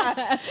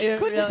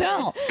Couldn't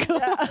tell.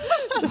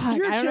 I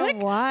don't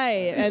know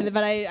why,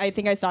 but I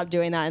think I stopped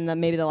doing that in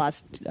maybe the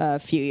last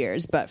few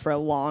years. But for a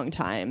long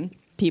time,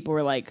 people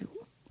were like,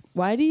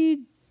 "Why do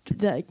you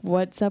like?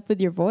 What's up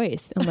with your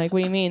voice?" I'm like, "What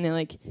do you mean?" They're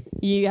like,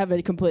 "You have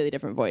a completely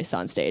different voice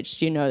on stage.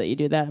 Do you know that you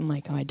do that?" I'm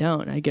like, "Oh, I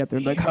don't." I get up there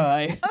and be like,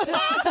 "Hi."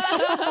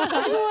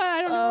 I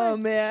don't know. Oh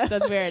man,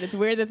 that's weird. It's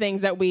weird the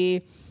things that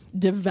we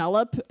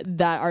develop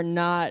that are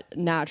not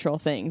natural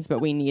things, but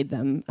we need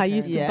them. I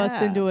used to bust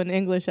into an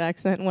English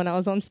accent when I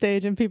was on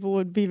stage, and people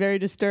would be very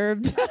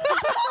disturbed.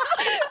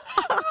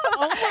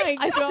 Oh my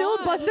God. I still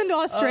bust into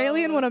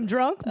Australian when I'm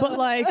drunk, but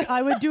like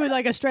I would do it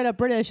like a straight up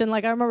British. And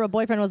like I remember a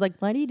boyfriend was like,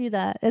 "Why do you do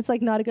that? It's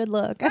like not a good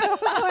look." And I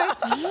was like,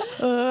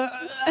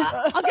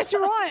 I guess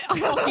you're right.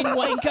 Fucking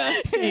wanker.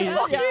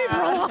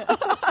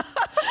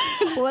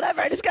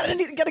 whatever. I just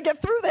gotta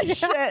get through this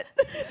shit.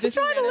 This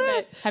is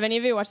random, have any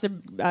of you watched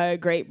the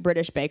Great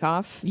British Bake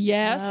Off?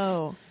 Yes.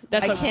 No.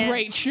 That's I a can't-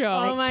 great show.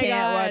 Oh my can't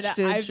God. watch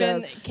food I've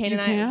been shows. Kane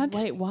and You can't?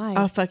 Wait, why?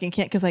 I fucking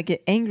can't because I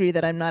get angry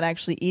that I'm not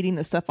actually eating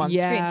the stuff on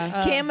Yeah.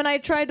 screen. Cam and I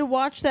tried to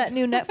watch that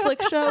new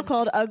Netflix show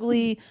called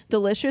Ugly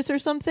Delicious or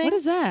something. What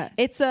is that?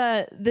 It's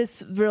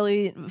this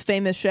really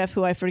famous chef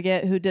who I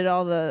forget who did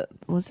all the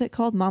what's it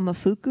called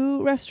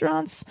Mamafuku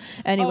restaurants.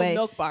 Anyway,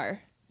 Milk Bar.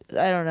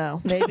 I don't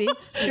know. Maybe.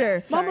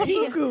 Sure.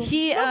 Mamafuku.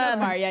 He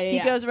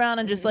Yeah. goes around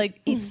and just like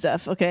eats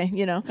stuff. Okay,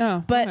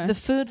 Oh, but okay. the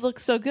food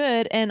looks so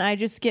good, and I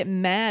just get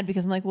mad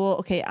because I'm like, well,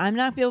 okay, I'm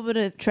not be able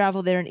to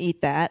travel there and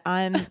eat that.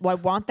 I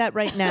want that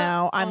right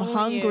now. I'm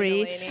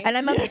hungry, and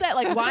I'm upset.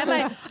 Like, why am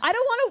I? I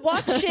don't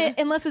want to watch it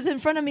unless it's in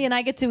front of me and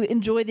I get to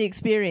enjoy the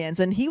experience.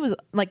 And he was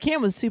like,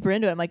 Cam was super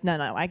into it. I'm like, no,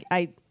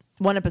 I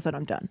one episode,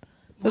 I'm done.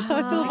 That's how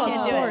I feel about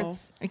can't do it.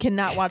 sports. I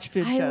cannot watch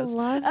food shows. I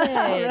love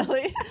it.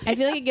 Really? I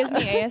feel like it gives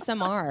me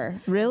ASMR.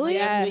 Really?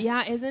 Yes.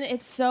 Yeah, isn't it?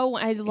 It's so,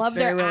 I love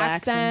their very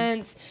relaxing.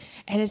 accents.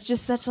 And it's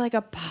just such like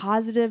a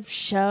positive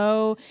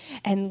show.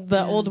 And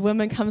the old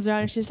woman comes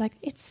around and she's like,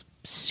 "It's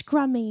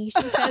scrummy."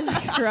 She says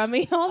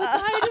scrummy all the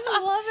time. I just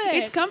love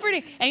it. It's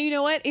comforting. And you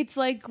know what? It's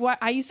like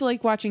I used to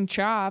like watching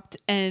Chopped,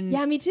 and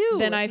Yeah, me too.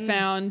 Then I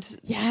found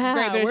Yeah,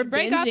 Great British we're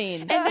Bake Off, binging.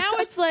 and now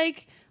it's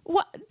like,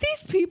 what?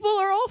 These people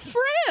are all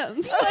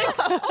friends. Like,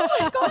 oh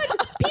my God,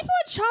 people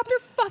at Chopped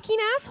are fucking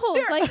assholes.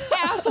 They're like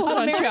assholes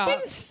on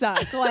Americans Chopped.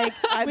 suck. Like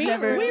we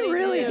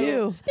really do. They're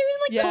in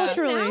like Yeah. the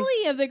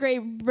finale of the Great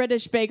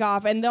British Bake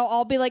Off, and they'll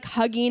all be like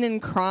hugging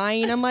and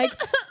crying. I'm like,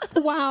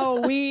 wow,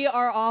 we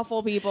are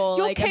awful people.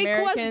 Your like, cake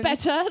Americans. was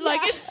better. Like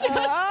it's just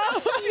so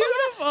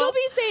beautiful. They'll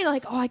be saying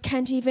like, "Oh, I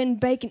can't even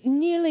bake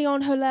nearly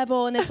on her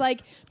level," and it's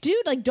like, dude,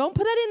 like, don't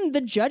put that in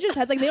the judges'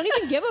 heads. Like, they don't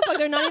even give a fuck.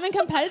 They're not even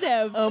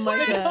competitive. Oh my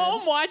We're God. at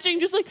home watching,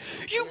 just like,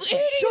 you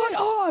idiot. Shut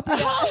up!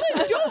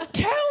 Holland, don't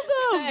tell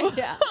them.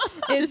 Yeah.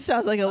 It just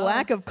sounds like a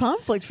lack of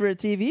conflict for a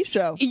TV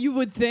show. You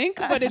would think,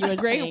 but it's would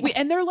great. think.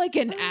 And they're like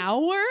an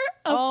hour.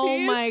 Oh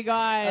my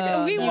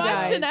God! We You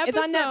watched guys. an It's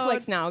on episode.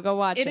 Netflix now. Go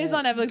watch it. It is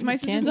on Netflix. My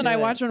sisters and do I it.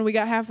 watched it when we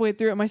got halfway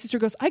through it. My sister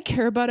goes, "I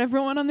care about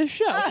everyone on this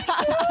show.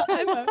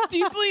 I'm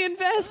deeply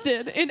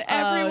invested in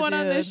everyone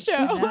on this show."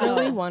 It's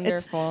really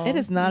wonderful. It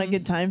is not a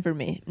good time for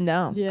me.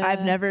 No. Yeah.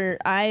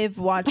 I've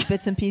watched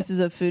bits and pieces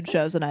of food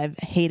shows and I've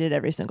hated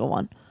every single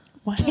one.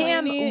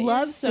 Cam Funny.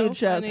 loves You're so food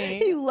shows. funny.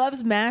 He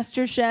loves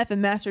MasterChef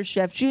and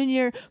MasterChef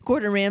Junior.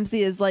 Gordon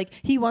Ramsay is like,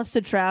 he wants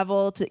to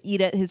travel to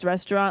eat at his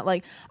restaurant.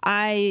 Like,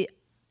 I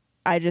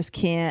I just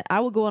can't. I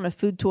will go on a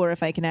food tour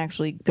if I can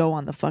actually go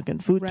on the fucking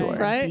food tour.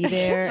 Right. Be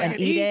there and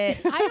eat it.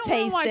 I don't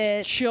taste want to watch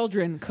it.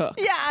 children cook.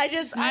 Yeah, I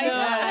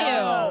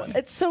know.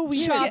 It's so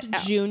weird.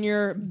 Chopped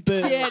Junior. Boo.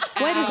 Wait, is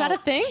that a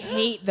thing?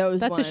 Hate those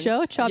That's ones. a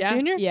show, Chop Yeah.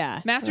 Junior.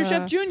 Yeah. Master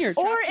Chef Junior.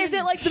 Or is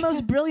it like the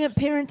most brilliant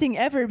parenting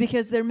ever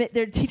because they're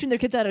teaching their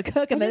kids how to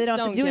cook and then they don't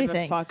have to do give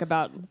anything? a fuck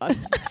about a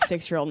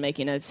 6-year-old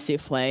making a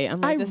souffle.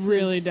 I'm like, I this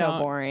really is so don't.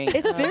 boring.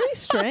 It's very I don't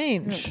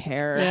strange.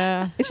 care.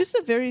 Yeah. It's just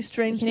a very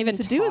strange Can't thing even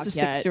to do as a talk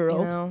yet,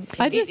 6-year-old. you know?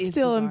 I just is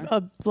still bizarre.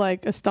 am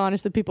like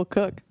astonished that people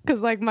cook.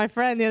 Because like my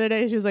friend the other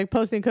day, she was like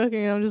posting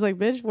cooking, and I'm just like,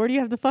 bitch, where do you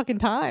have the fucking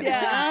time?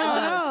 Yeah, I don't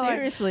know. Like,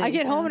 seriously. I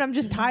get home and I'm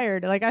just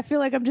tired. Like I feel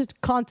like I'm just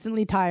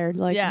constantly tired.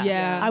 Like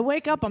Yeah. I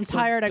wake up, I'm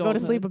tired. I go to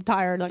adulthood. sleep, I'm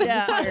tired. Like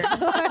Yeah. I'm just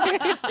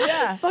tired.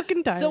 Yeah.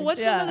 Fucking tired. So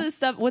what's some of the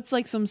stuff? What's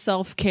like some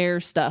self-care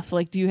stuff?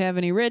 Like, do you have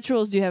any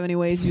rituals? Do you have any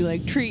ways you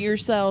like treat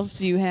yourself?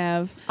 Do you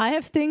have? I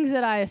have things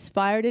that I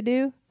aspire to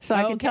do, so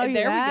I can Okay, tell you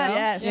there we that. go.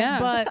 Yes. Yeah.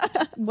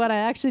 But what I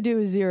actually do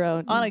is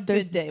zero. On a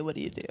There's- good day, what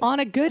do you do? On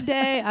a good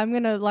day, I'm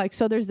gonna like.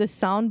 So there's this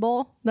sound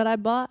bowl that I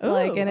bought,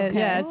 like, and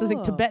okay. it's this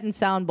like Tibetan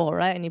sound bowl,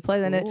 right? And you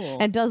play in it,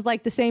 and does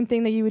like the same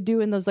thing that you would do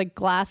in those like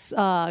glass,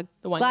 wine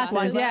glasses,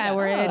 glasses? yeah,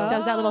 where it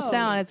does that little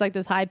sound. It's like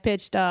this high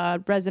pitched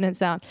resonant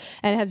sound,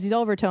 and it has these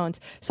overtones.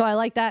 So I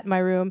like that in my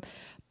room,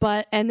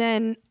 and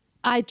then.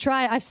 I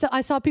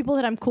saw people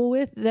that I'm cool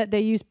with that they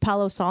use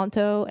Palo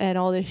Santo and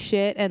all this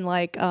shit and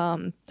like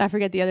I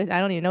forget the other I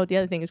don't even know what the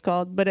other thing is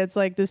called, but it's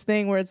like this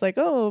thing where it's like,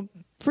 oh,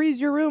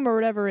 freeze your room or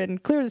whatever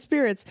and clear the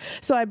spirits.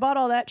 So I bought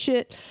all that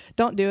shit.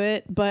 Don't do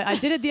it, but I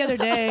did it the other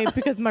day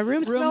because my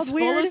room Rooms smelled full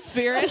weird. of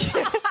spirits.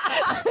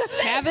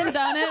 Haven't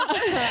done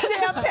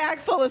it. Jam pack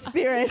full of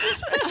spirits.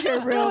 Your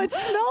room. No, it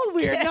smelled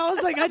weird, and I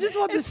was like, I just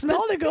want the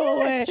smell to go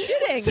away.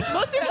 Shitting.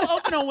 Most people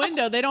open a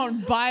window. They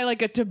don't buy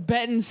like a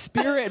Tibetan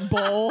spirit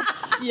bowl.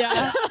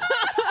 Yeah.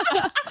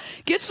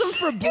 Get some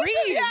Febreze.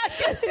 Yeah,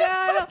 I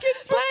know.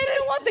 But I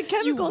didn't want the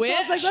chemicals. So I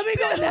was like, let me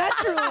go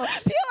natural.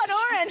 Peel an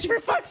orange for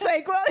fuck's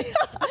sake. Well,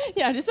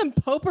 Yeah, just some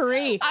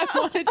potpourri. I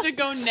wanted to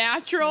go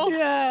natural.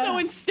 Yeah. So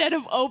instead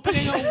of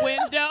opening a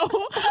window,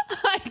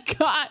 I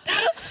got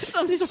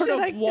some This sort shit of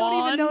I don't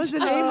wand. even know the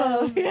name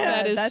of. Yeah.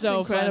 That is that's so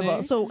incredible.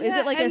 funny. So is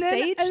it like a and then,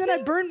 sage? And then I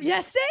thing? burned. Yeah,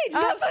 sage.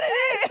 That's what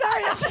it is.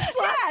 Sorry, I just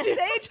slapped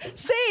you.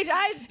 Sage.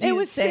 It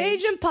was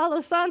sage and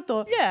Palo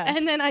Santo. Yeah.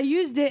 And then I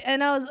used it,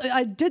 and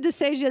I did the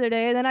sage the other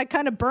day, and then I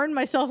kind of burned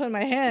myself in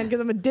my hand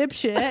because I'm a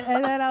dipshit.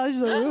 And then I was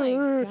just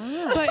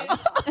like,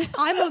 but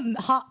I'm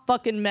a hot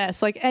fucking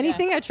mess. Like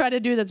anything I try to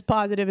do that's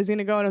positive is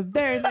gonna go in a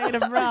very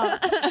negative route,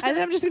 and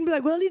then I'm just gonna be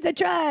like, well, at least I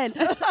tried.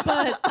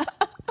 But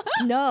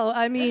no,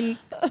 I mean,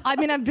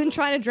 I've been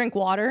trying to drink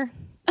water.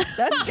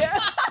 That's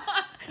good.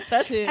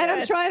 That's good. And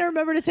I'm trying to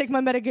remember to take my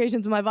medications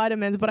and my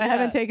vitamins, but I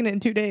haven't taken it in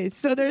 2 days.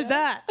 So there's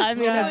that. I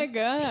mean, Oh my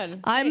god.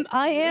 I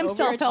am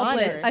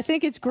self-helpless. overachievers. I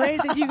think it's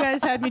great that you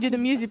guys had me do the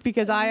music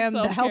because I am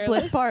the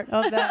helpless part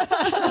of that.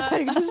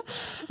 Like,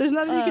 there's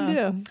nothing you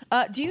can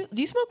do.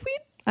 Do you smoke weed?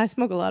 I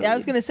smoke a lot of Yeah, I weed.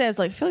 was gonna say. I was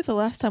like, I feel like the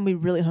last time we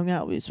really hung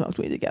out, we smoked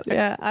weed together.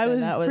 Yeah, I And was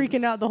that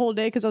freaking out the whole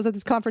day because I was at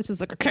this conference.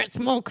 It's like, I can't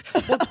smoke.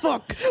 What the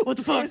fuck? What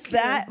the fuck? Is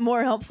that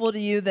more helpful to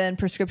you than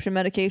prescription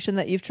medication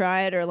that you've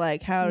tried, or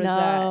like how does No.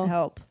 that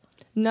help?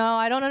 No,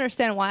 I don't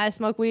understand why I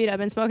smoke weed. I've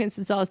been smoking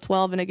since I was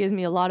 12, and it gives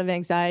me a lot of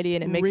anxiety,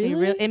 and it makes me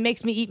Really? it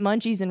makes me eat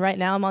munchies. And right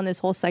now, I'm on this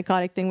whole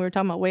psychotic thing we were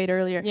talking about Wade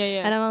earlier.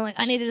 Yeah. And I'm like,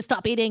 I need to just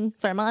stop eating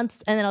for a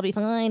month, and then I'll be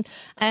fine.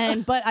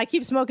 And but I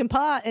keep smoking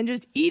pot and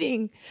just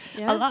eating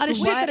a lot of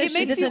shit. Why- that I it makes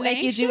shouldn't. you Does it make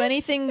you do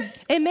anxious? anything?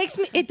 It makes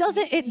me. It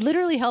doesn't. It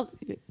literally helps.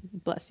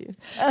 Bless you.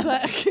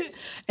 But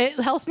it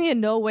helps me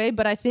in no way.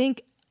 But I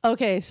think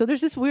okay. So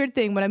there's this weird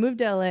thing. When I moved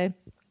to LA,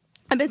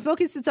 I've been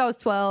smoking since I was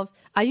 12.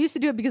 I used to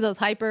do it because I was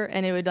hyper,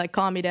 and it would like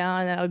calm me down,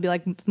 and then I would be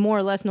like more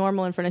or less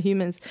normal in front of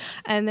humans.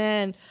 And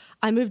then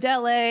I moved to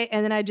LA,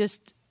 and then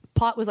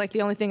pot was like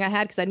the only thing I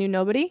had because I knew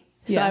nobody.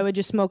 So Yeah. I would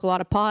just smoke a lot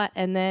of pot,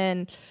 and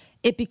then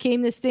it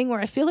became this thing where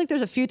I feel like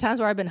there's a few times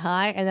where I've been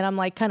high and then I'm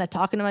like kind of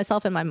talking to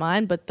myself in my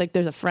mind, but like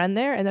there's a friend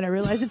there, and then I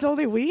realize it's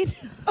only weed.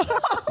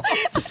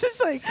 This is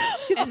like,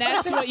 And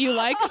that's what you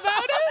like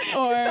about it?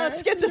 Or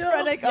That's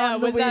schizophrenic. Yeah, on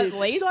the was that weed.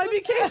 laced? so I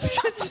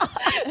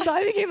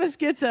became a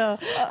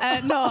schizo.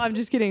 And no, I'm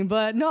just kidding.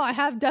 But no, I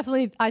have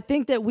definitely, I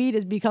think that weed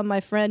has become my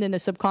friend in a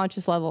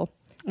subconscious level.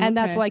 And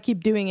that's Okay. why I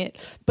keep doing it.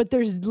 But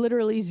there's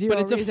literally zero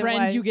but it's a reason why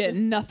friend you it's get just-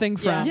 nothing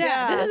from.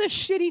 Yeah, this is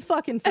a shitty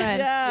fucking friend.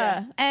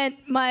 Yeah. And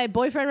my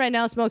boyfriend right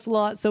now smokes a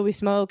lot, so we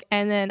smoke,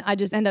 and then I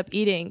just end up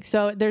eating.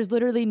 So there's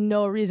literally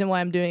no reason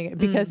why I'm doing it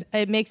because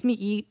it makes me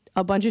eat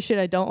a bunch of shit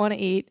I don't want to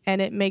eat,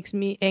 and it makes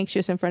me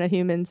anxious in front of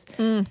humans.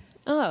 Oh,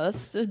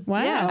 that's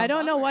Wow. Yeah, I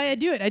don't know why I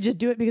do it. I just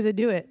do it because I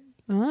do it.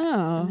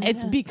 Oh.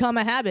 It's become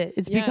a habit.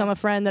 It's become a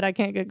friend that I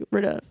can't get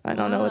rid of. I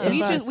don't know what the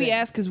fuck. We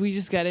ask because we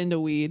just got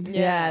into weed.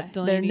 Yeah,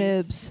 they're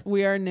Delaney's- noobs.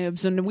 We are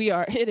noobs, and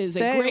it is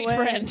Stay a great away.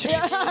 friend.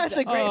 Yeah, it's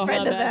a great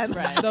friend the of best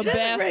them. friend. The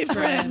best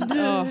friend.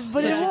 Oh,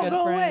 But such it a won't good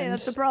go away. friend.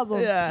 That's the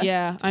problem. Yeah.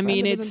 Yeah, I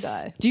mean, that it's.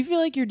 doesn't die. Do you feel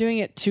like you're doing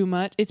it too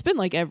much? It's been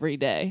like every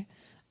day.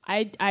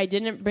 I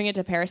didn't bring it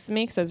to Paris with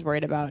me because I was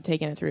worried about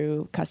taking it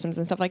through customs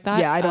and stuff like that.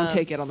 Yeah, I don't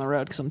take it on the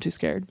road because I'm too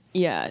scared.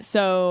 Yeah,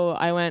 so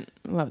I went.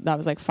 Well, that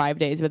was like 5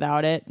 days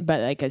without it,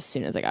 but like as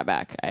soon as I got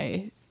back,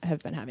 I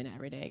have been having it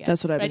every day again.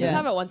 That's what I've But I been just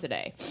doing. have it once a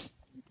day.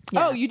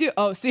 Yeah. Oh, you do?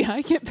 Oh, see,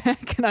 I get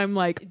back and I'm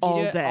like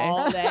all day.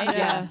 All day.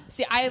 Yeah.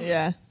 See,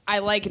 I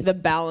like the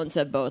balance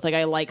of both. Like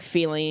I like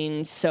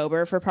feeling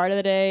sober for part of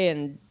the day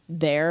and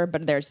there,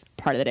 but there's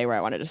part of the day where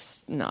I want to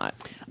just not.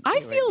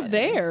 I feel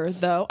there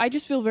though. I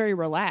just feel very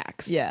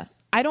relaxed. Yeah.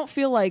 I don't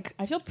feel like.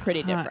 I feel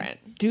pretty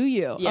different. Do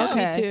you? Yeah.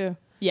 Okay. Me too.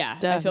 Yeah,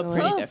 Definitely. I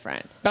feel pretty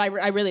different. But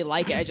I really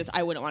like it.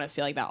 I wouldn't want to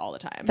feel like that all the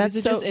time. Is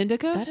it just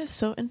indica? That is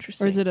so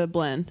interesting. Or is it a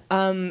blend?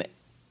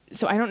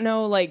 So I don't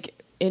know, like,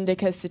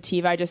 indica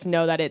sativa. I just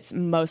know that it's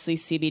mostly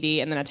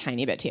CBD and then a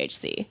tiny bit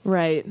THC.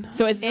 Right.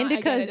 So it's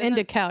Indica is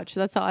Indicouch.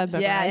 That's all I've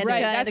been. Yeah, Right. indica,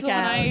 That's the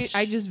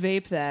one I just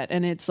vape that,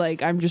 and it's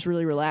like I'm just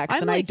really relaxed,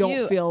 I'm and like I don't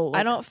you. feel.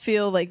 Like, I don't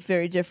feel like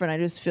very different. I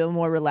just feel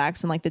more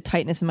relaxed and like the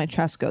tightness in my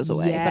chest goes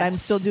away. But I'm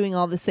still Yes. doing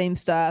all the same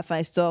stuff.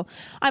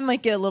 I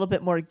might get a little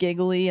bit more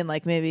giggly and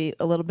like maybe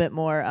a little bit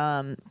more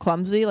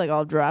clumsy. Like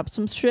I'll drop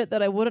some shit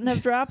that I wouldn't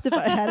have dropped if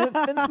I hadn't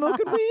been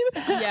smoking weed.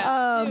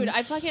 Yeah, dude,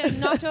 I fucking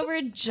knocked over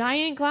a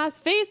giant glass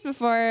vase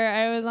before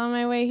I was on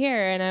my way here,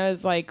 and I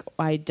was like,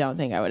 I don't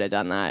think I would have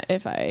done that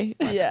if I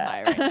wasn't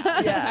high right now.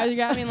 Yeah. I was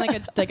grabbing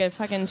like a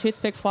fucking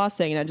toothpick floss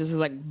thing, and I just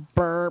was like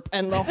burp,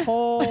 and the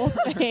whole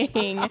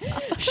thing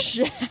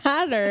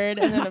shattered.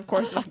 And then of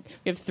course like,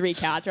 we have 3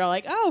 cats. We're all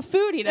like, oh,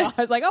 food, you know.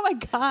 I was like, oh my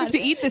god, I have to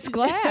eat this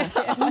glass.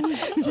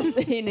 just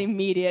an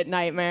immediate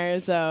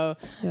nightmare. So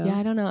yeah,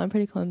 I don't know. I'm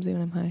pretty clumsy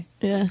when I'm high.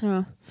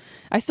 Yeah.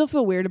 I still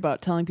feel weird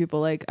about telling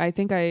people. Like, I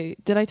think I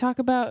talk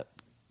about.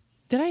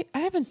 I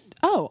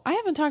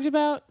haven't talked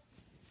about.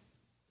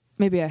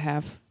 Maybe I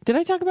have. Did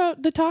I talk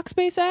about the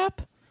Talkspace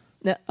app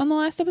on the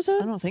last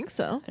episode? I don't think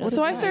so.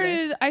 So I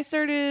started.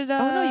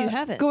 Oh, no, you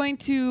haven't. Going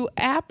to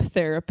app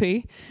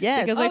therapy.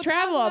 Yes. because I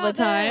travel all the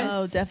time.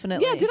 Oh,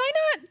 definitely. Yeah, did I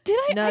not? Did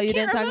I? No, I you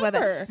can't didn't talk about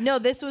remember. that. No,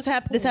 this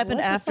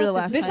happened after the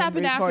last This time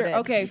happened we after. recorded.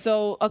 Okay,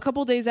 so a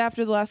couple days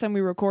after the last time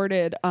we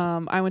recorded,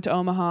 I went to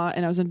Omaha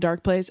and I was in a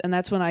dark place, and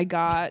that's when I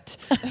got,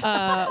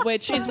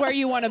 which is where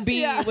you want to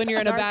be when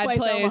you're in a bad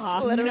place.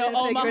 Omaha.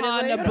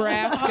 Omaha,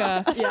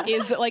 Nebraska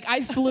is like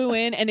I flew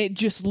in and it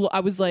just.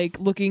 I was like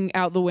looking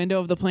out the window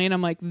of the plane.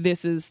 I'm like,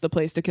 this is the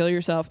place to kill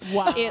yourself.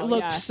 Wow, It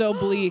looked so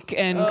bleak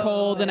and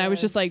cold, and I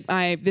was just like,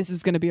 this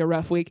is going to be a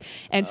rough week.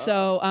 And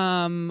so,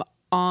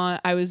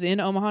 I was in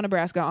Omaha,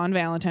 Nebraska on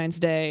Valentine's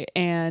Day,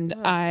 and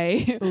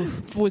I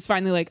was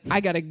finally like,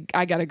 I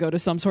gotta go to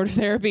some sort of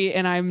therapy,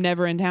 and I'm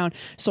never in town.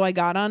 So I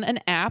got on an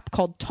app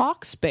called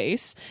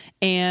Talkspace,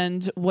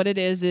 and what it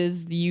is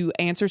you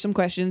answer some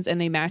questions,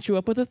 and they match you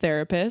up with a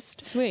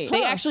therapist. Sweet.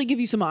 They actually give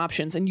you some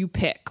options, and you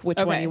pick which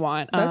one you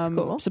want. That's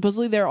cool.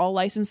 Supposedly they're all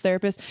licensed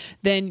therapists.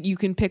 Then you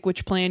can pick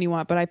which plan you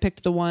want, but I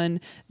picked the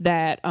one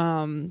that.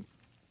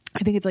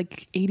 I think it's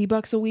like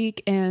 $80 a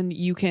week, and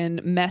you can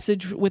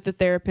message with the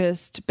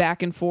therapist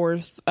back and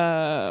forth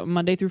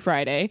Monday through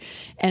Friday,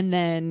 and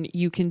then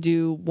you can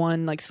do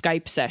one like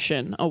Skype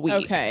session a week.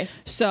 Okay.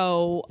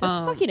 So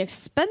That's fucking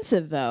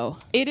expensive though.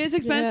 it is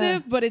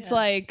expensive, but it's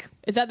like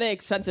Is that the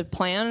expensive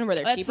plan where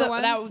they're cheaper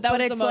ones? that was But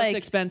the it's most like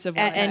expensive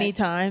one. At any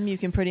time, you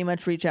can pretty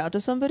much reach out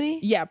to somebody.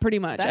 Yeah, pretty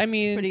much. I That's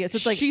mean, pretty good. So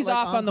it's like- she's like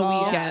off on the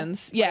on-call?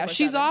 weekends. Yeah, 24/7.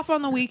 she's off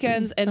on the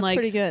weekends, and That's like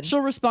pretty good.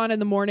 she'll respond in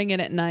the morning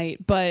and at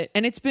night.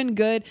 And it's been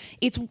good.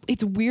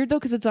 It's weird though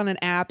because it's on an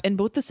app, and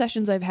both the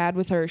sessions I've had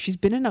with her, she's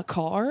been in a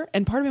car,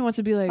 and part of me wants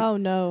to be like, Oh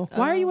no.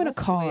 why are you in a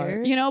that's car?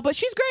 weird. You know, but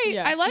she's great.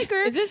 Yeah. I like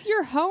her. Is this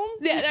your home?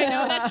 Yeah, I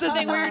know that's the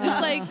thing where you're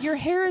just like your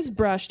hair is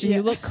brushed and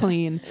you look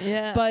clean.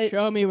 Yeah. But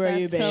Show me where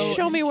you've been.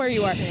 show me where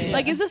you are.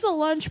 Like, is this a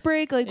lunch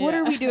break? Like, what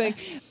are we doing?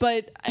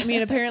 But I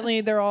mean, apparently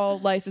they're all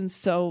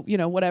licensed, so you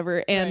know,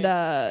 whatever. And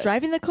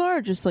Driving the car,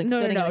 or just like no,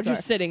 sitting in the car?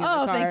 just sitting in the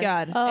Oh, car. thank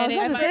God. And I was if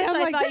gonna say, I'm I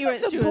like, thought this you is were-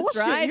 some she was bullshit.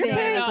 driving. You're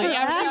paying no, for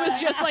yeah, she that.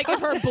 was just like if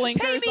her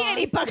blinkers Pay me on.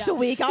 $80 a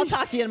week. I'll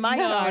talk to you in my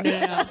car. No.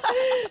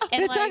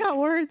 And Bitch, I got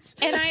words.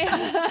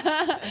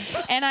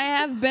 and I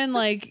have been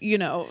like, you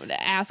know,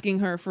 asking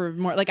her for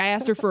more. Like I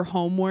asked her for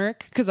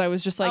homework because I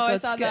was just like, Oh, I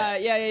let's saw get-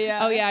 that. Yeah.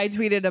 Oh yeah, I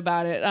tweeted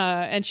about it,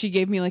 and she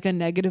gave me like a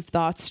negative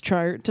thoughts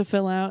chart to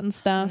fill out and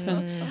stuff.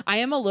 And I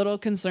am a little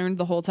concerned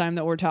the whole time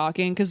that we're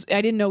talking because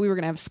I didn't know we were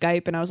gonna have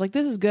Skype, and I was like,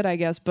 this is good, I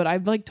guess. But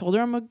I've like told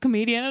her I'm a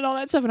comedian and all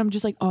that stuff, and I'm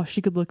just like, oh,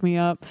 she could look me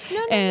up.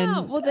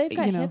 No. Well, they've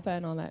got you know. HIPAA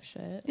and all that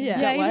shit.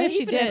 Yeah, even if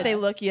she Even if did. they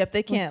look you up,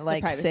 they can't the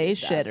like privacy say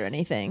stuff. shit or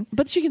anything.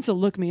 But she can still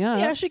look me up.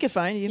 Yeah, she could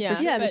find you. Yeah.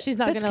 for Yeah, sure. but she's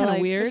not That's gonna kinda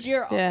like. weird.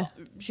 Yeah.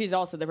 She's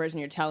also the person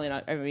you're telling.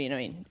 I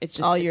mean, it's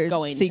just All it's your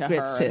going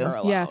secrets, to her, too. and her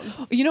alone.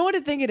 Yeah. You know what I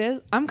think it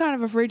is? I'm kind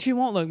of afraid she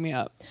won't look me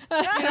up. You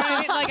know what I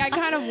mean? Like I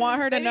kind of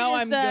want her to Maybe know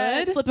just,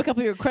 I'm good. Slip a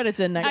couple of your credits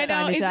in next I know.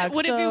 time you talk.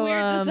 Would it be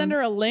weird to send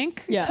her a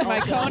link to my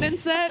Conan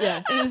set? Yeah.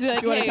 And just be like,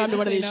 If you want to hey, come to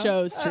one of just, these you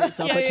know. shows,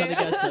 Teresa, I'll put you on the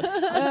guest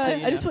list.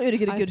 I just want you to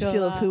get a good feel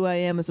feel of that. who I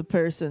am as a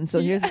person. So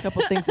here's a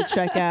couple things to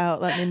check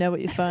out. Let me know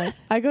what you find.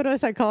 I go to a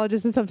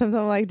psychologist and sometimes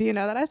I'm like, do you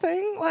know that I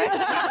sing? Like,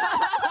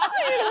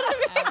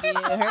 Have you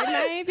heard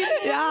my opinion?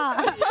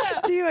 yeah.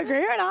 Do you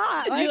agree or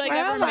not?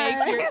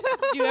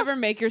 Do you ever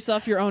make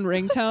yourself your own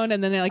ringtone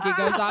and then like it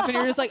goes off and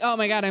you're just like, oh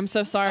my god, I'm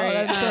so sorry.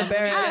 That's so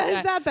embarrassing.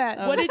 It's that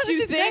bad. What did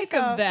you think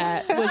of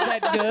that? Was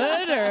that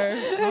good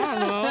or I don't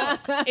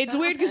know? It's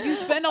weird because you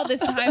spend all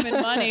this time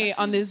and money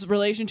on this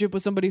relationship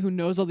with somebody who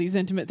knows all these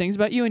intimate things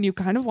about you, and you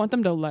kind of want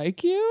them to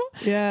like you.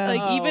 Yeah.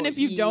 Like even if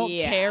you don't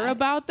care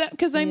about them,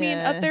 because I mean,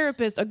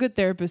 a good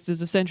therapist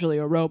is essentially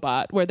a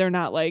robot where they're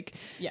not like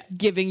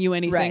giving you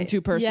anything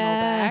too personal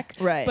back.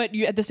 Right. But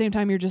you, at the same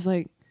time, you're just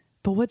like,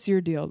 but what's your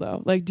deal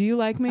though? Like, do you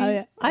like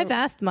me? I've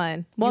asked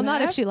mine. Well,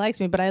 not if she likes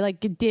me, but I like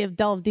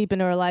delve deep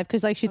into her life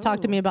because like she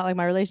talked to me about like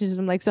my relationships.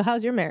 I'm like, so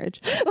how's your marriage?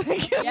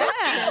 Like,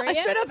 I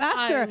straight up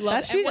asked her.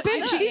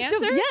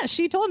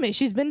 She told me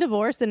she's been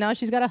divorced and now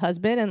she's got a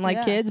husband and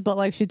like kids, but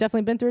like she's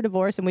definitely been through a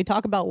divorce. And we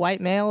talk about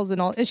white males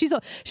and all. And she's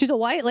a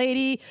white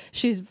lady.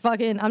 She's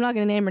fucking. I'm not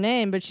gonna name her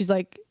name, but she's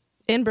like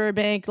in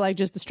Burbank, like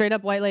just a straight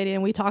up white lady,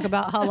 and we talk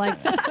about how like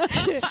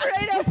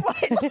straight up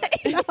white lady.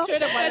 Straight up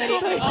white lady. That's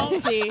what we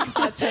all see.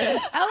 That's her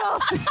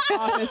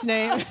office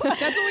name. That's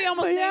what we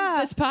almost named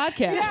this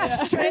podcast. Yeah,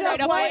 straight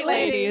up white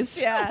ladies.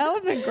 Yeah, that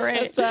would have been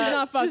great. She's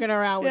not fucking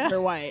around with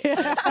her white.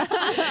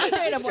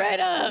 Straight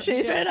up.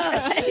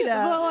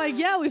 Well, like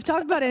we've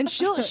talked about it, and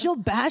she'll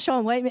bash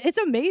on white men. It's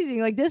amazing.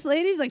 Like this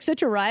lady's like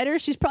such a rider.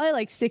 She's probably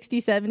like 60,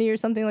 70 or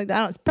something like that. I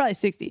don't know, it's probably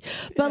 60,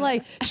 but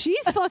like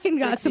she's fucking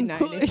got 60, some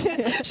cool.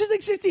 She's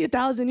like 60,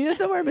 1,000, you know,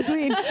 somewhere in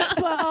between.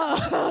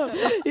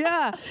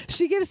 But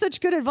she gives such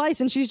good advice,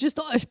 and she's just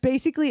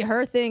basically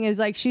her thing is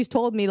like she's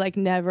told me like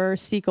never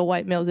seek a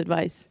white male's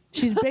advice.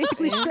 She's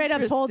basically straight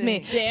up told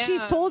me. Damn.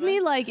 She's told me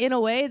like in a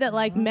way that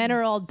like men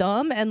are all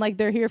dumb and like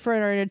they're here for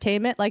our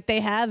entertainment. Like they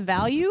have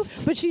value,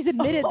 but she's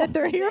admitted that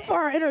they're here for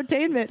our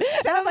entertainment.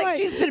 Sounds like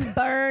she's been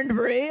burned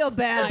real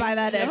bad by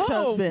that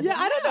ex-husband. Yeah,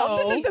 I don't know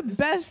if this is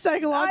the best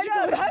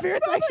psychological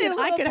experience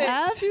I could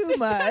have. Too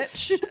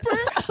much.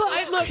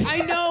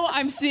 I know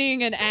I'm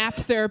seeing an app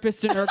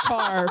therapist in her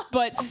car,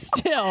 but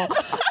still.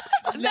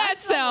 That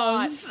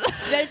sounds.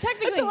 They're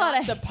technically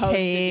not supposed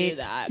to do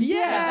that.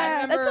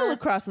 Yeah, that's a little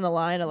crossing the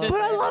line a little.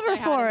 But I love her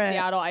for it. In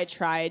Seattle, I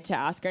tried to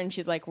ask her, and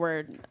she's like,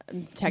 "We're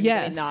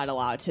technically not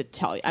allowed to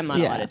tell you. I'm not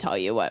allowed to tell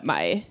you what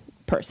my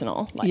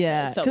personal life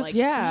is." So like,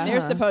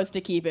 they're supposed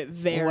to keep it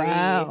very.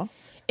 Wow.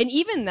 And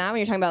even that, when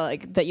you're talking about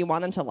like that, you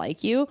want them to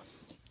like you.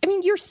 I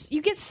mean,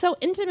 you get so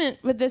intimate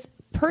with this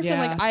person.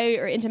 Like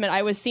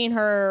I was seeing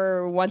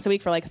her once a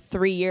week for like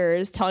 3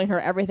 years, telling her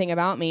everything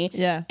about me.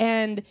 Yeah.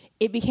 And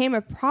it became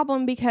a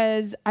problem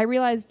because I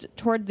realized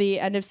toward the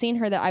end of seeing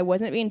her that I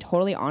wasn't being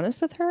totally honest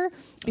with her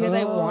because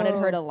I wanted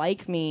her to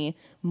like me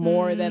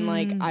more than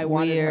like I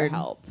wanted her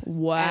help.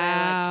 Wow. And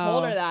I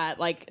told her that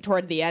like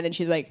toward the end, and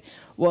she's like,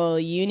 well,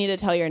 you need to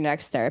tell your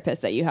next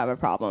therapist that you have a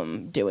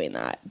problem doing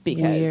that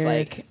because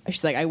like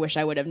she's like, I wish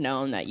I would have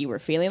known that you were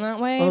feeling that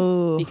way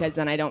because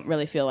then I don't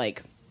really feel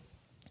like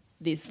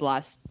these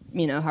last,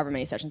 however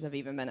many sessions have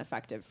even been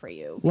effective for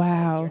you.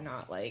 Wow. You're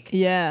not like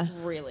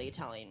really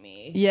telling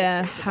me.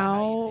 Yeah.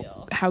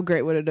 How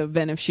great would it have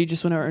been if she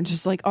just went over and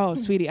just like, oh,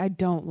 sweetie, I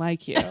don't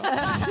like you.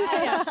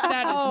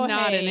 That is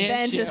not an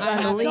issue.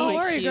 Don't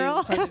worry,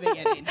 girl. From the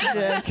beginning.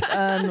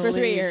 For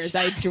 3 years,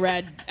 I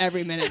dread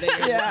every minute that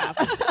you're in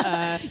this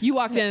office. You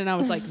walked in and I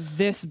was like,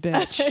 this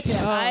bitch.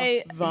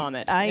 I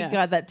vomit. I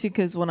got that too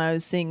because when I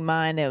was seeing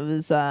mine, it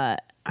was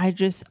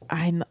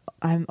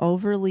I'm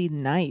overly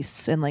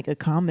nice and like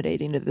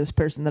accommodating to this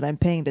person that I'm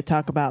paying to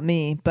talk about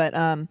me. But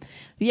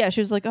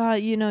she was like, oh,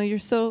 you're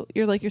so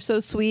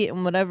sweet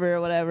and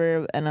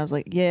whatever. And I was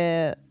like,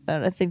 yeah,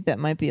 I think that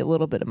might be a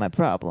little bit of my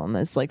problem.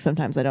 It's like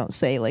sometimes I don't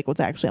say like what's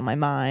actually on my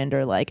mind,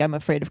 or like I'm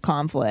afraid of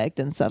conflict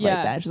and stuff like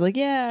that. She's like,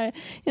 yeah,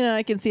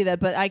 I can see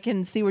that, but I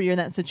can see where you're in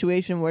that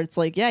situation where it's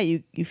like, yeah,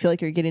 you feel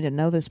like you're getting to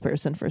know this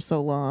person for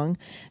so long,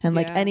 and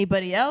like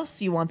anybody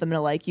else, you want them to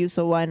like you,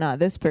 so why not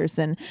this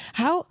person?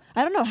 I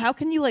don't know, how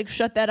can you like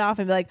shut that off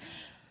and be like,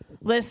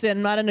 listen,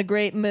 I'm not in a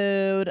great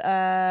mood,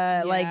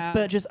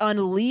 but just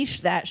unleash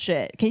that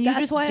shit. Can you That's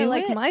just why do I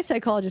like it? my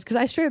psychologist, because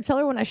I straight up tell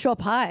her when I show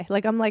up high.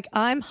 Like, I'm like,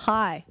 I'm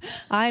high.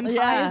 I'm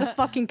high as a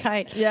fucking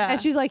kite. Yeah.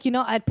 And she's like,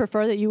 I'd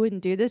prefer that you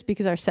wouldn't do this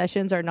because our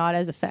sessions are not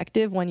as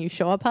effective when you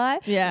show up high.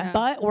 Yeah.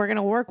 But we're going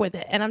to work with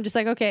it. And I'm just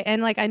like, okay.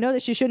 And like, I know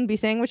that she shouldn't be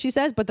saying what she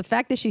says, but the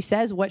fact that she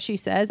says what she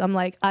says, I'm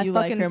like, I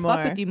fucking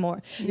fuck with you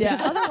more. Yeah.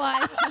 Because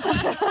otherwise...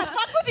 I fuck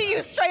with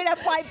you, straight up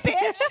white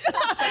bitch.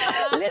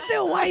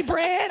 Listen, white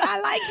bread, I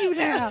like you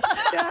now.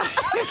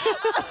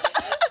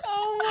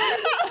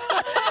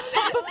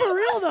 But for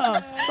real though,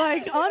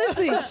 like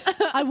honestly,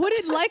 I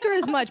wouldn't like her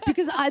as much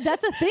because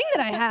that's a thing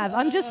that I have.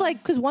 I'm just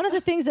like, because one of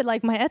the things that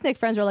like my ethnic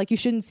friends are like, you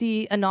shouldn't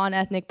see a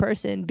non-ethnic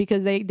person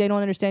because they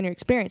don't understand your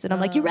experience. And I'm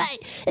like, you're right.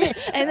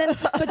 And then,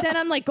 but then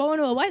I'm like going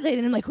to a white lady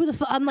and I'm like, who the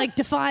fuck? I'm like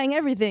defying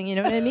everything. You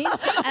know what I mean?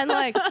 And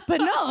like, but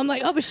no, I'm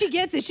like, oh, but she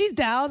gets it. She's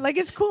down. Like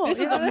it's cool. This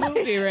is a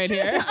movie right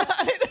here.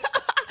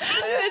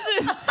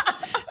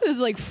 This is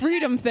like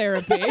freedom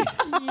therapy.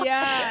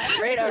 Yeah.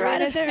 Freedom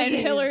right And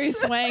Hilary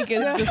Swank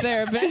is the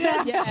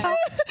therapist. Yeah.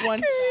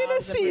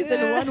 Corina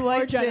season one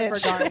white or Jennifer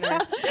bitch. Garner.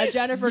 A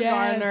Jennifer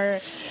Garner.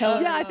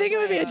 Yeah, I think it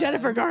would be a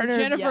Jennifer Garner.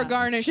 Jennifer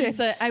Garner. She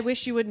said, "I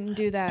wish you wouldn't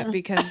do that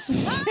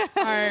because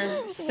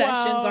our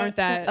sessions aren't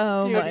that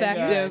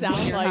effective."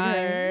 Sound like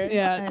her.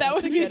 Yeah, that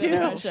would be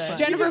so fun.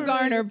 Jennifer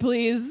Garner,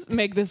 please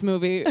make this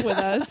movie with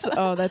us.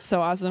 Oh, that's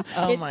so awesome.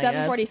 It's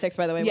 7:46,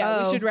 by the way.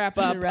 Yeah, we should wrap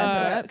up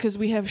because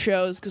we have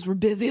shows because we're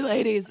busy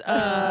ladies.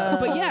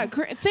 But yeah,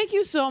 thank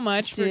you so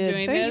much for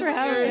doing Thanks this. for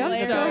having me.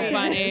 You're so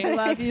funny. I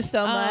love you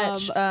so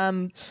much.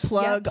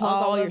 Plug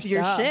all of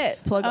your stuff.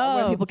 shit. Plug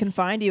where people can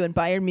find you and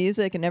buy your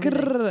music and everything.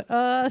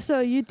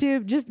 So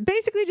YouTube, just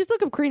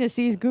look up Corina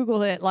C's,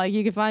 Google it. Like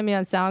you can find me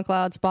on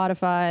SoundCloud,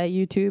 Spotify,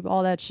 YouTube,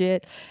 all that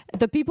shit.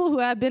 The people who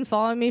have been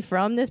following me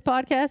from this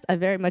podcast, I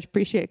very much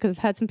appreciate because I've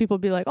had some people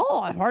be like,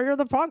 "Oh, I heard you're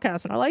the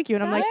podcast and I like you,"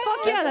 and I'm like,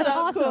 "Fuck yeah, that's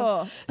awesome."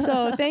 Cool.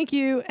 So thank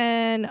you,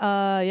 and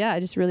I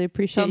just really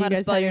appreciate you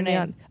guys having me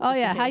on. Oh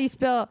yeah, how you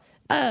spell?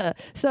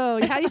 So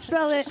how you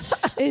spell it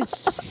is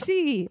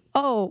Corina,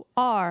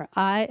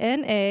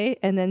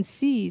 and then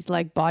C's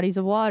like bodies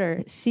of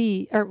water.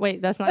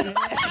 That's not even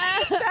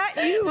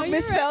You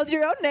misspelled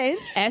your own name.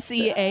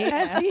 SEAF.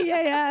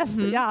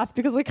 SEAF. Yeah,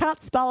 because we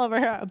can't spell over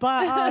here.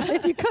 But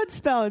if you could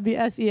spell, it'd be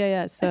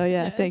SEAS. So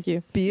yeah, thank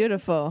you.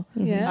 Beautiful.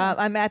 Yeah.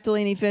 I'm at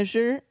Delaney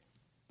Fisher.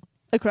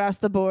 Across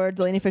the board,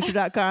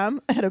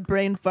 DelaneyFisher.com. I had a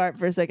brain fart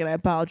for a second. I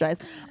apologize.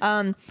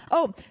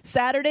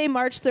 Saturday,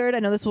 March 3rd. I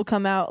know this will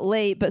come out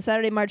late, but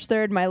Saturday, March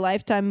 3rd, my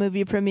Lifetime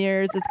movie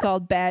premieres. It's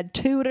called Bad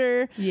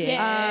Tutor.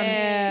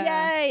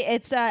 Yay!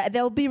 It's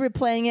they'll be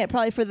replaying it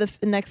probably for the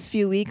next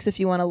few weeks if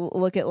you want to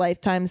look at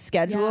Lifetime's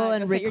schedule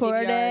and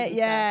record it.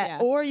 Yeah.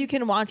 Or you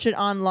can watch it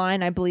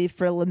online, I believe,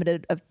 for a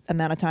limited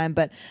amount of time.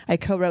 But I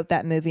co-wrote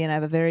that movie and I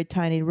have a very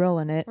tiny role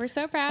in it. We're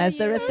so proud as of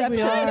the you.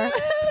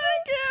 receptionist.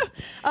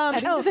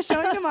 The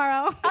showing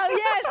tomorrow. Oh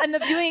yes, and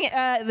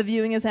the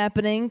viewing is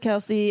happening.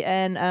 Kelsey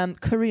and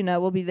Corina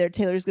will be there.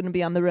 Taylor's going to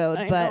be on the road,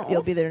 but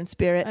you'll be there in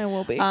spirit. I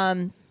will be.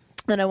 And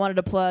I wanted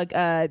to plug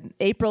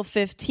April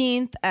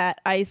 15th at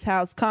Ice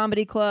House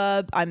Comedy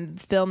Club. I'm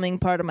filming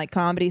part of my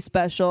comedy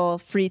special.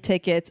 Free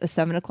tickets, a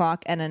 7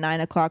 o'clock and a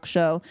 9 o'clock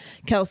show.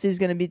 Kelsey's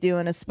going to be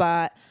doing a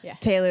spot. Yeah.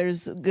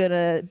 Taylor's going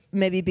to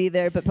maybe be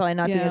there, but probably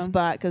not doing a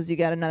spot because you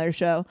got another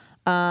show.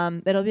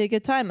 It'll be a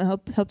good time. I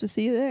hope to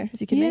see you there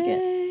if you can make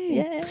it.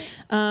 Yeah.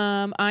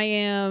 I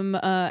am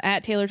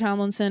at Taylor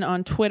Tomlinson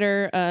on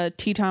Twitter,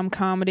 T-Tom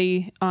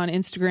Comedy on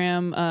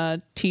Instagram,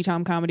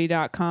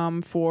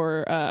 ttomcomedy.com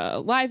for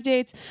live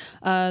dates.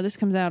 This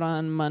comes out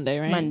on Monday,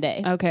 right?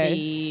 Monday. Okay.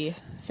 The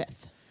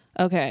 5th.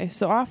 Okay.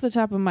 So off the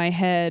top of my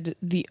head,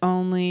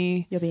 You'll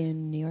be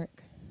in New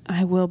York.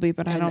 I will be,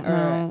 but I don't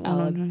know.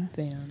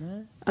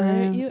 Alabama.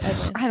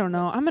 I don't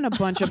know. I'm in a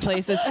bunch of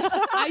places.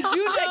 I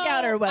do check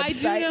out our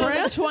website. I do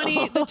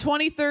know the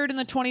 23rd and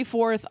the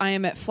 24th. I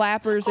am at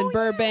Flappers in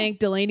Burbank.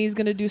 Delaney's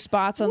going to do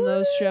spots on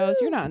those shows.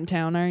 You're not in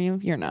town, are you?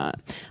 You're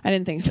not. I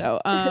didn't think so.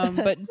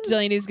 But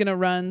Delaney's going to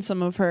run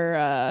some of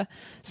her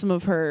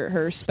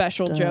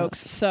special jokes.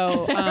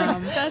 So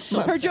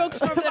her jokes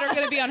that are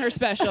going to be on her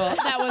special.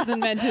 That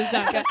wasn't meant to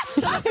sound good.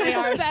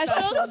 Her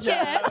special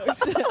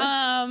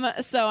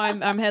jokes. So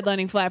I'm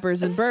headlining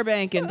Flappers in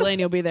Burbank, and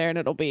Delaney will be there, and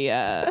it'll be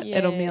a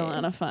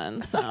lot of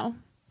fun. So.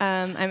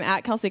 I'm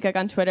at Kelsey Cook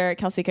on Twitter,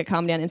 Kelsey Cook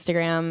Comedy on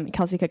Instagram,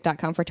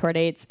 kelseycook.com for tour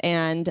dates.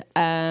 And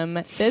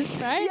this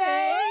Friday,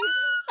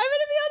 I'm going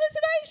to be on The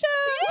Tonight Show.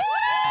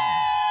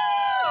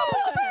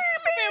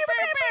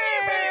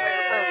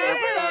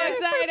 So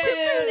excited.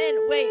 Tune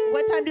in. Wait,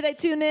 what time do they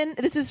tune in?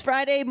 This is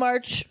Friday,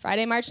 March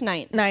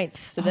 9th.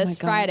 So this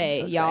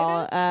Friday,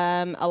 y'all,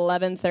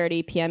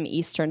 11:30 p.m.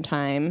 Eastern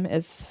time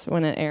is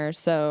when it airs.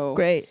 So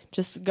great.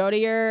 Just go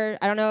to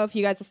I don't know if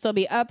you guys will still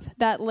be up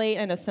that late.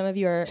 I know some of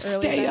you are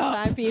early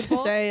bedtime people.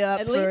 Stay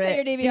up at for least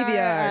it. your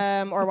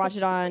DVR. Or watch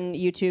it on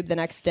YouTube the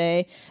next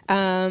day.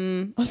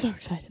 I'm so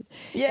excited.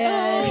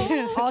 Yeah.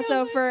 And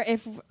also for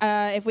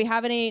if we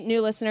have any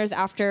new listeners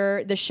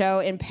after the show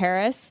in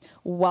Paris,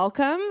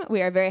 welcome.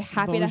 We are very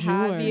happy to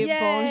have you.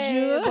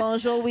 Bonjour.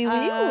 Bonjour, oui,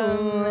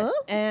 oui.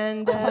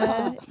 And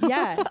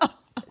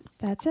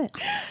that's it.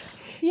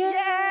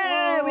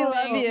 Yeah, we love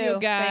Thanks, you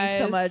guys. Thanks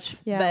so much.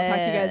 Yeah, we'll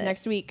talk to you guys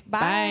next week.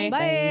 Bye. Bye.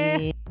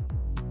 Bye.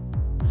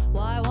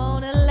 Why